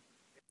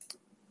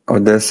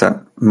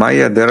 Odessa,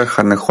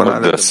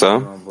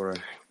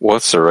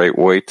 what's the right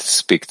way to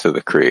speak to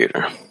the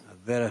Creator?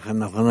 The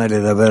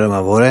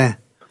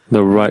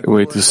right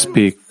way to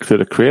speak to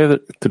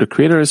the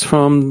Creator is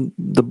from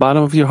the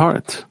bottom of your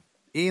heart.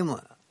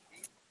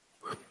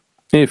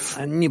 If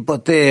I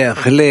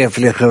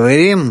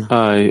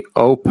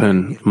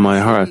open my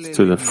heart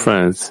to the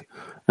friends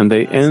and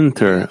they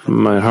enter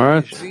my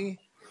heart,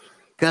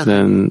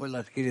 then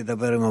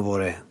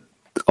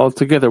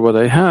altogether what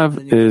I have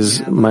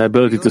is my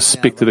ability to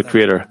speak to the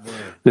Creator.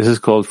 This is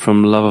called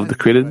from love of the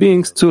created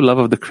beings to love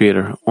of the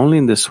Creator, only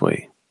in this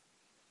way.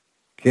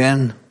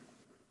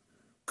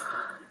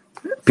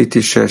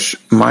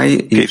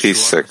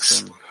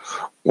 PT6.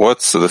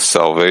 What's the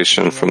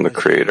salvation from the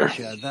Creator?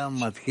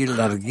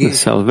 The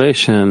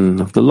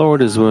salvation of the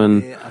Lord is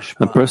when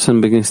a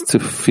person begins to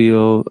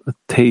feel a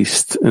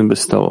taste in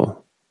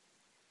bestowal.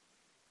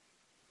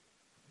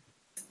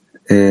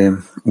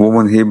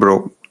 Woman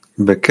Hebrew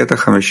Women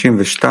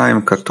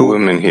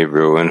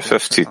Hebrew in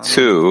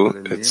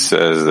 52, it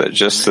says that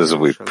just as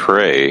we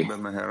pray,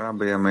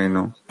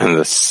 and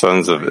the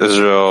sons of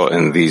Israel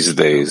in these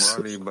days,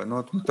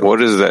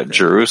 what is that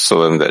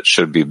Jerusalem that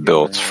should be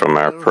built from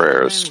our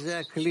prayers?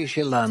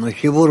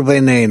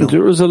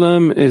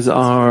 Jerusalem is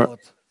our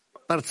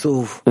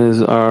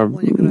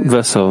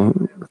vessel,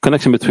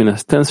 connection between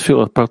us.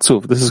 Tensfield of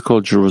Partzuf. This is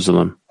called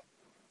Jerusalem.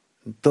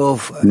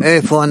 Okay,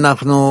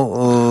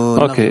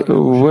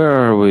 where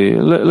are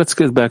we? Let's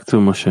get back to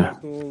Moshe.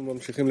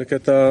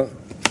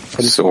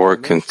 So we're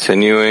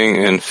continuing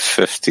in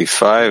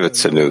 55.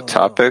 It's a new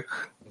topic.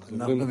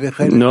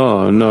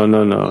 No.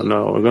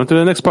 We're going to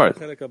the next part.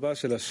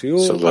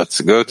 So let's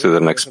go to the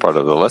next part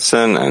of the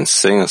lesson and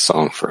sing a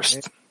song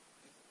first.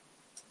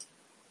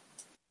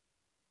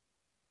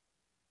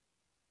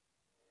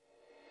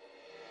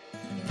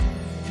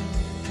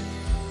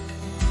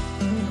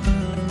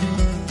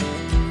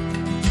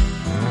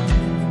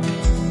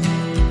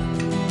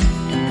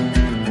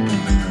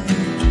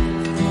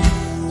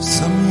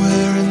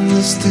 Somewhere in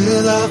the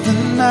still of the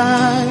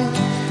night,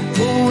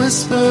 a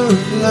whisper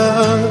of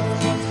love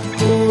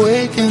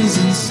awakens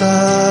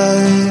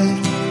inside.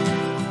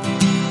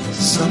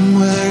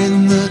 Somewhere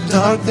in the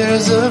dark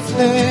there's a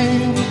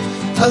flame,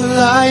 a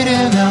light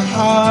in our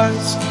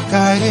hearts,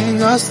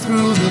 guiding us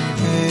through the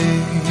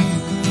pain.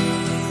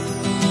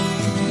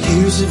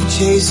 Years of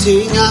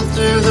chasing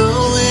after the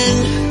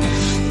wind,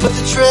 but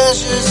the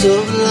treasures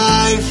of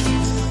life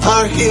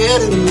are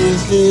hidden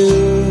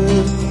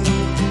within.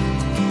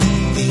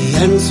 The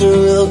answer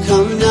will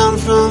come down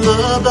from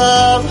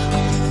above,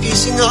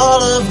 piecing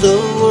all of the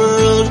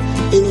world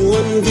in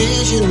one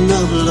vision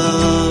of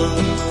love.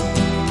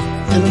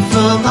 And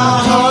from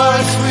our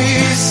hearts we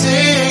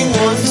sing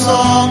one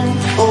song,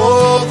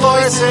 all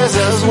voices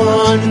as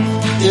one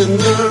in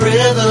the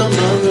rhythm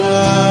of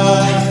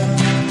life.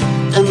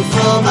 And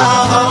from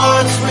our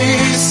hearts we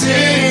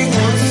sing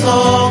one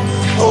song,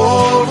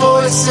 all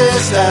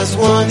voices as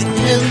one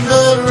in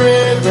the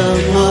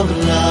rhythm of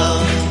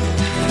love.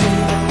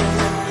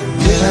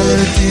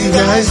 Melody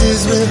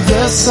rises with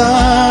the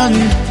sun,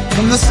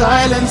 from the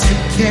silence it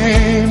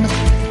came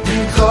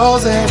and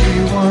calls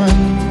everyone.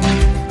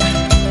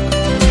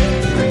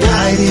 The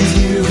night is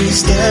here, we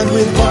stand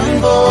with one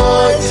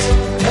voice,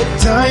 a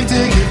time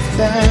to give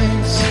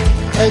thanks,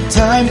 a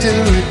time to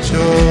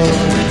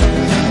rejoice.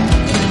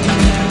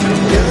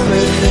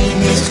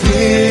 Everything is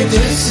clear to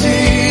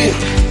see,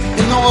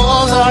 and the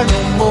walls are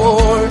no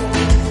more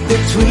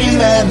between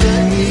man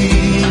and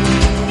me.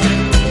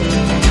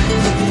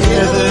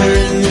 Together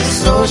in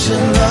this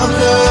ocean of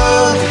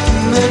love,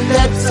 in the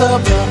depths of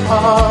the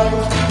heart,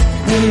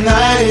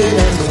 united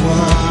as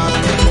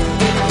one.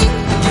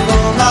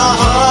 From our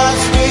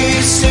hearts we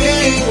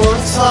sing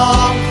one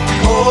song,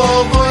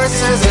 all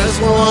voices as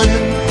one,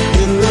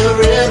 in the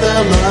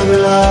rhythm of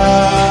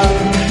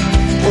love.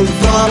 And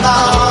from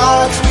our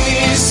hearts we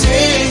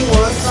sing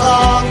one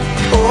song,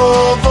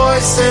 all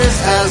voices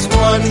as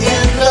one,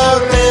 in the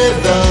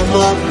rhythm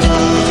of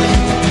love.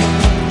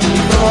 And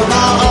from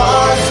our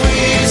hearts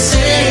we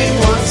sing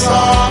one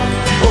song,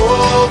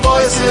 all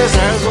voices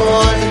as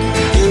one,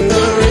 in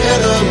the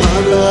rhythm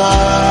of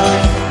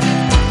love.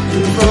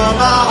 And from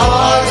our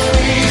hearts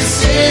we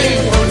sing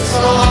one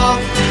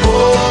song,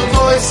 all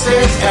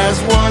voices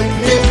as one.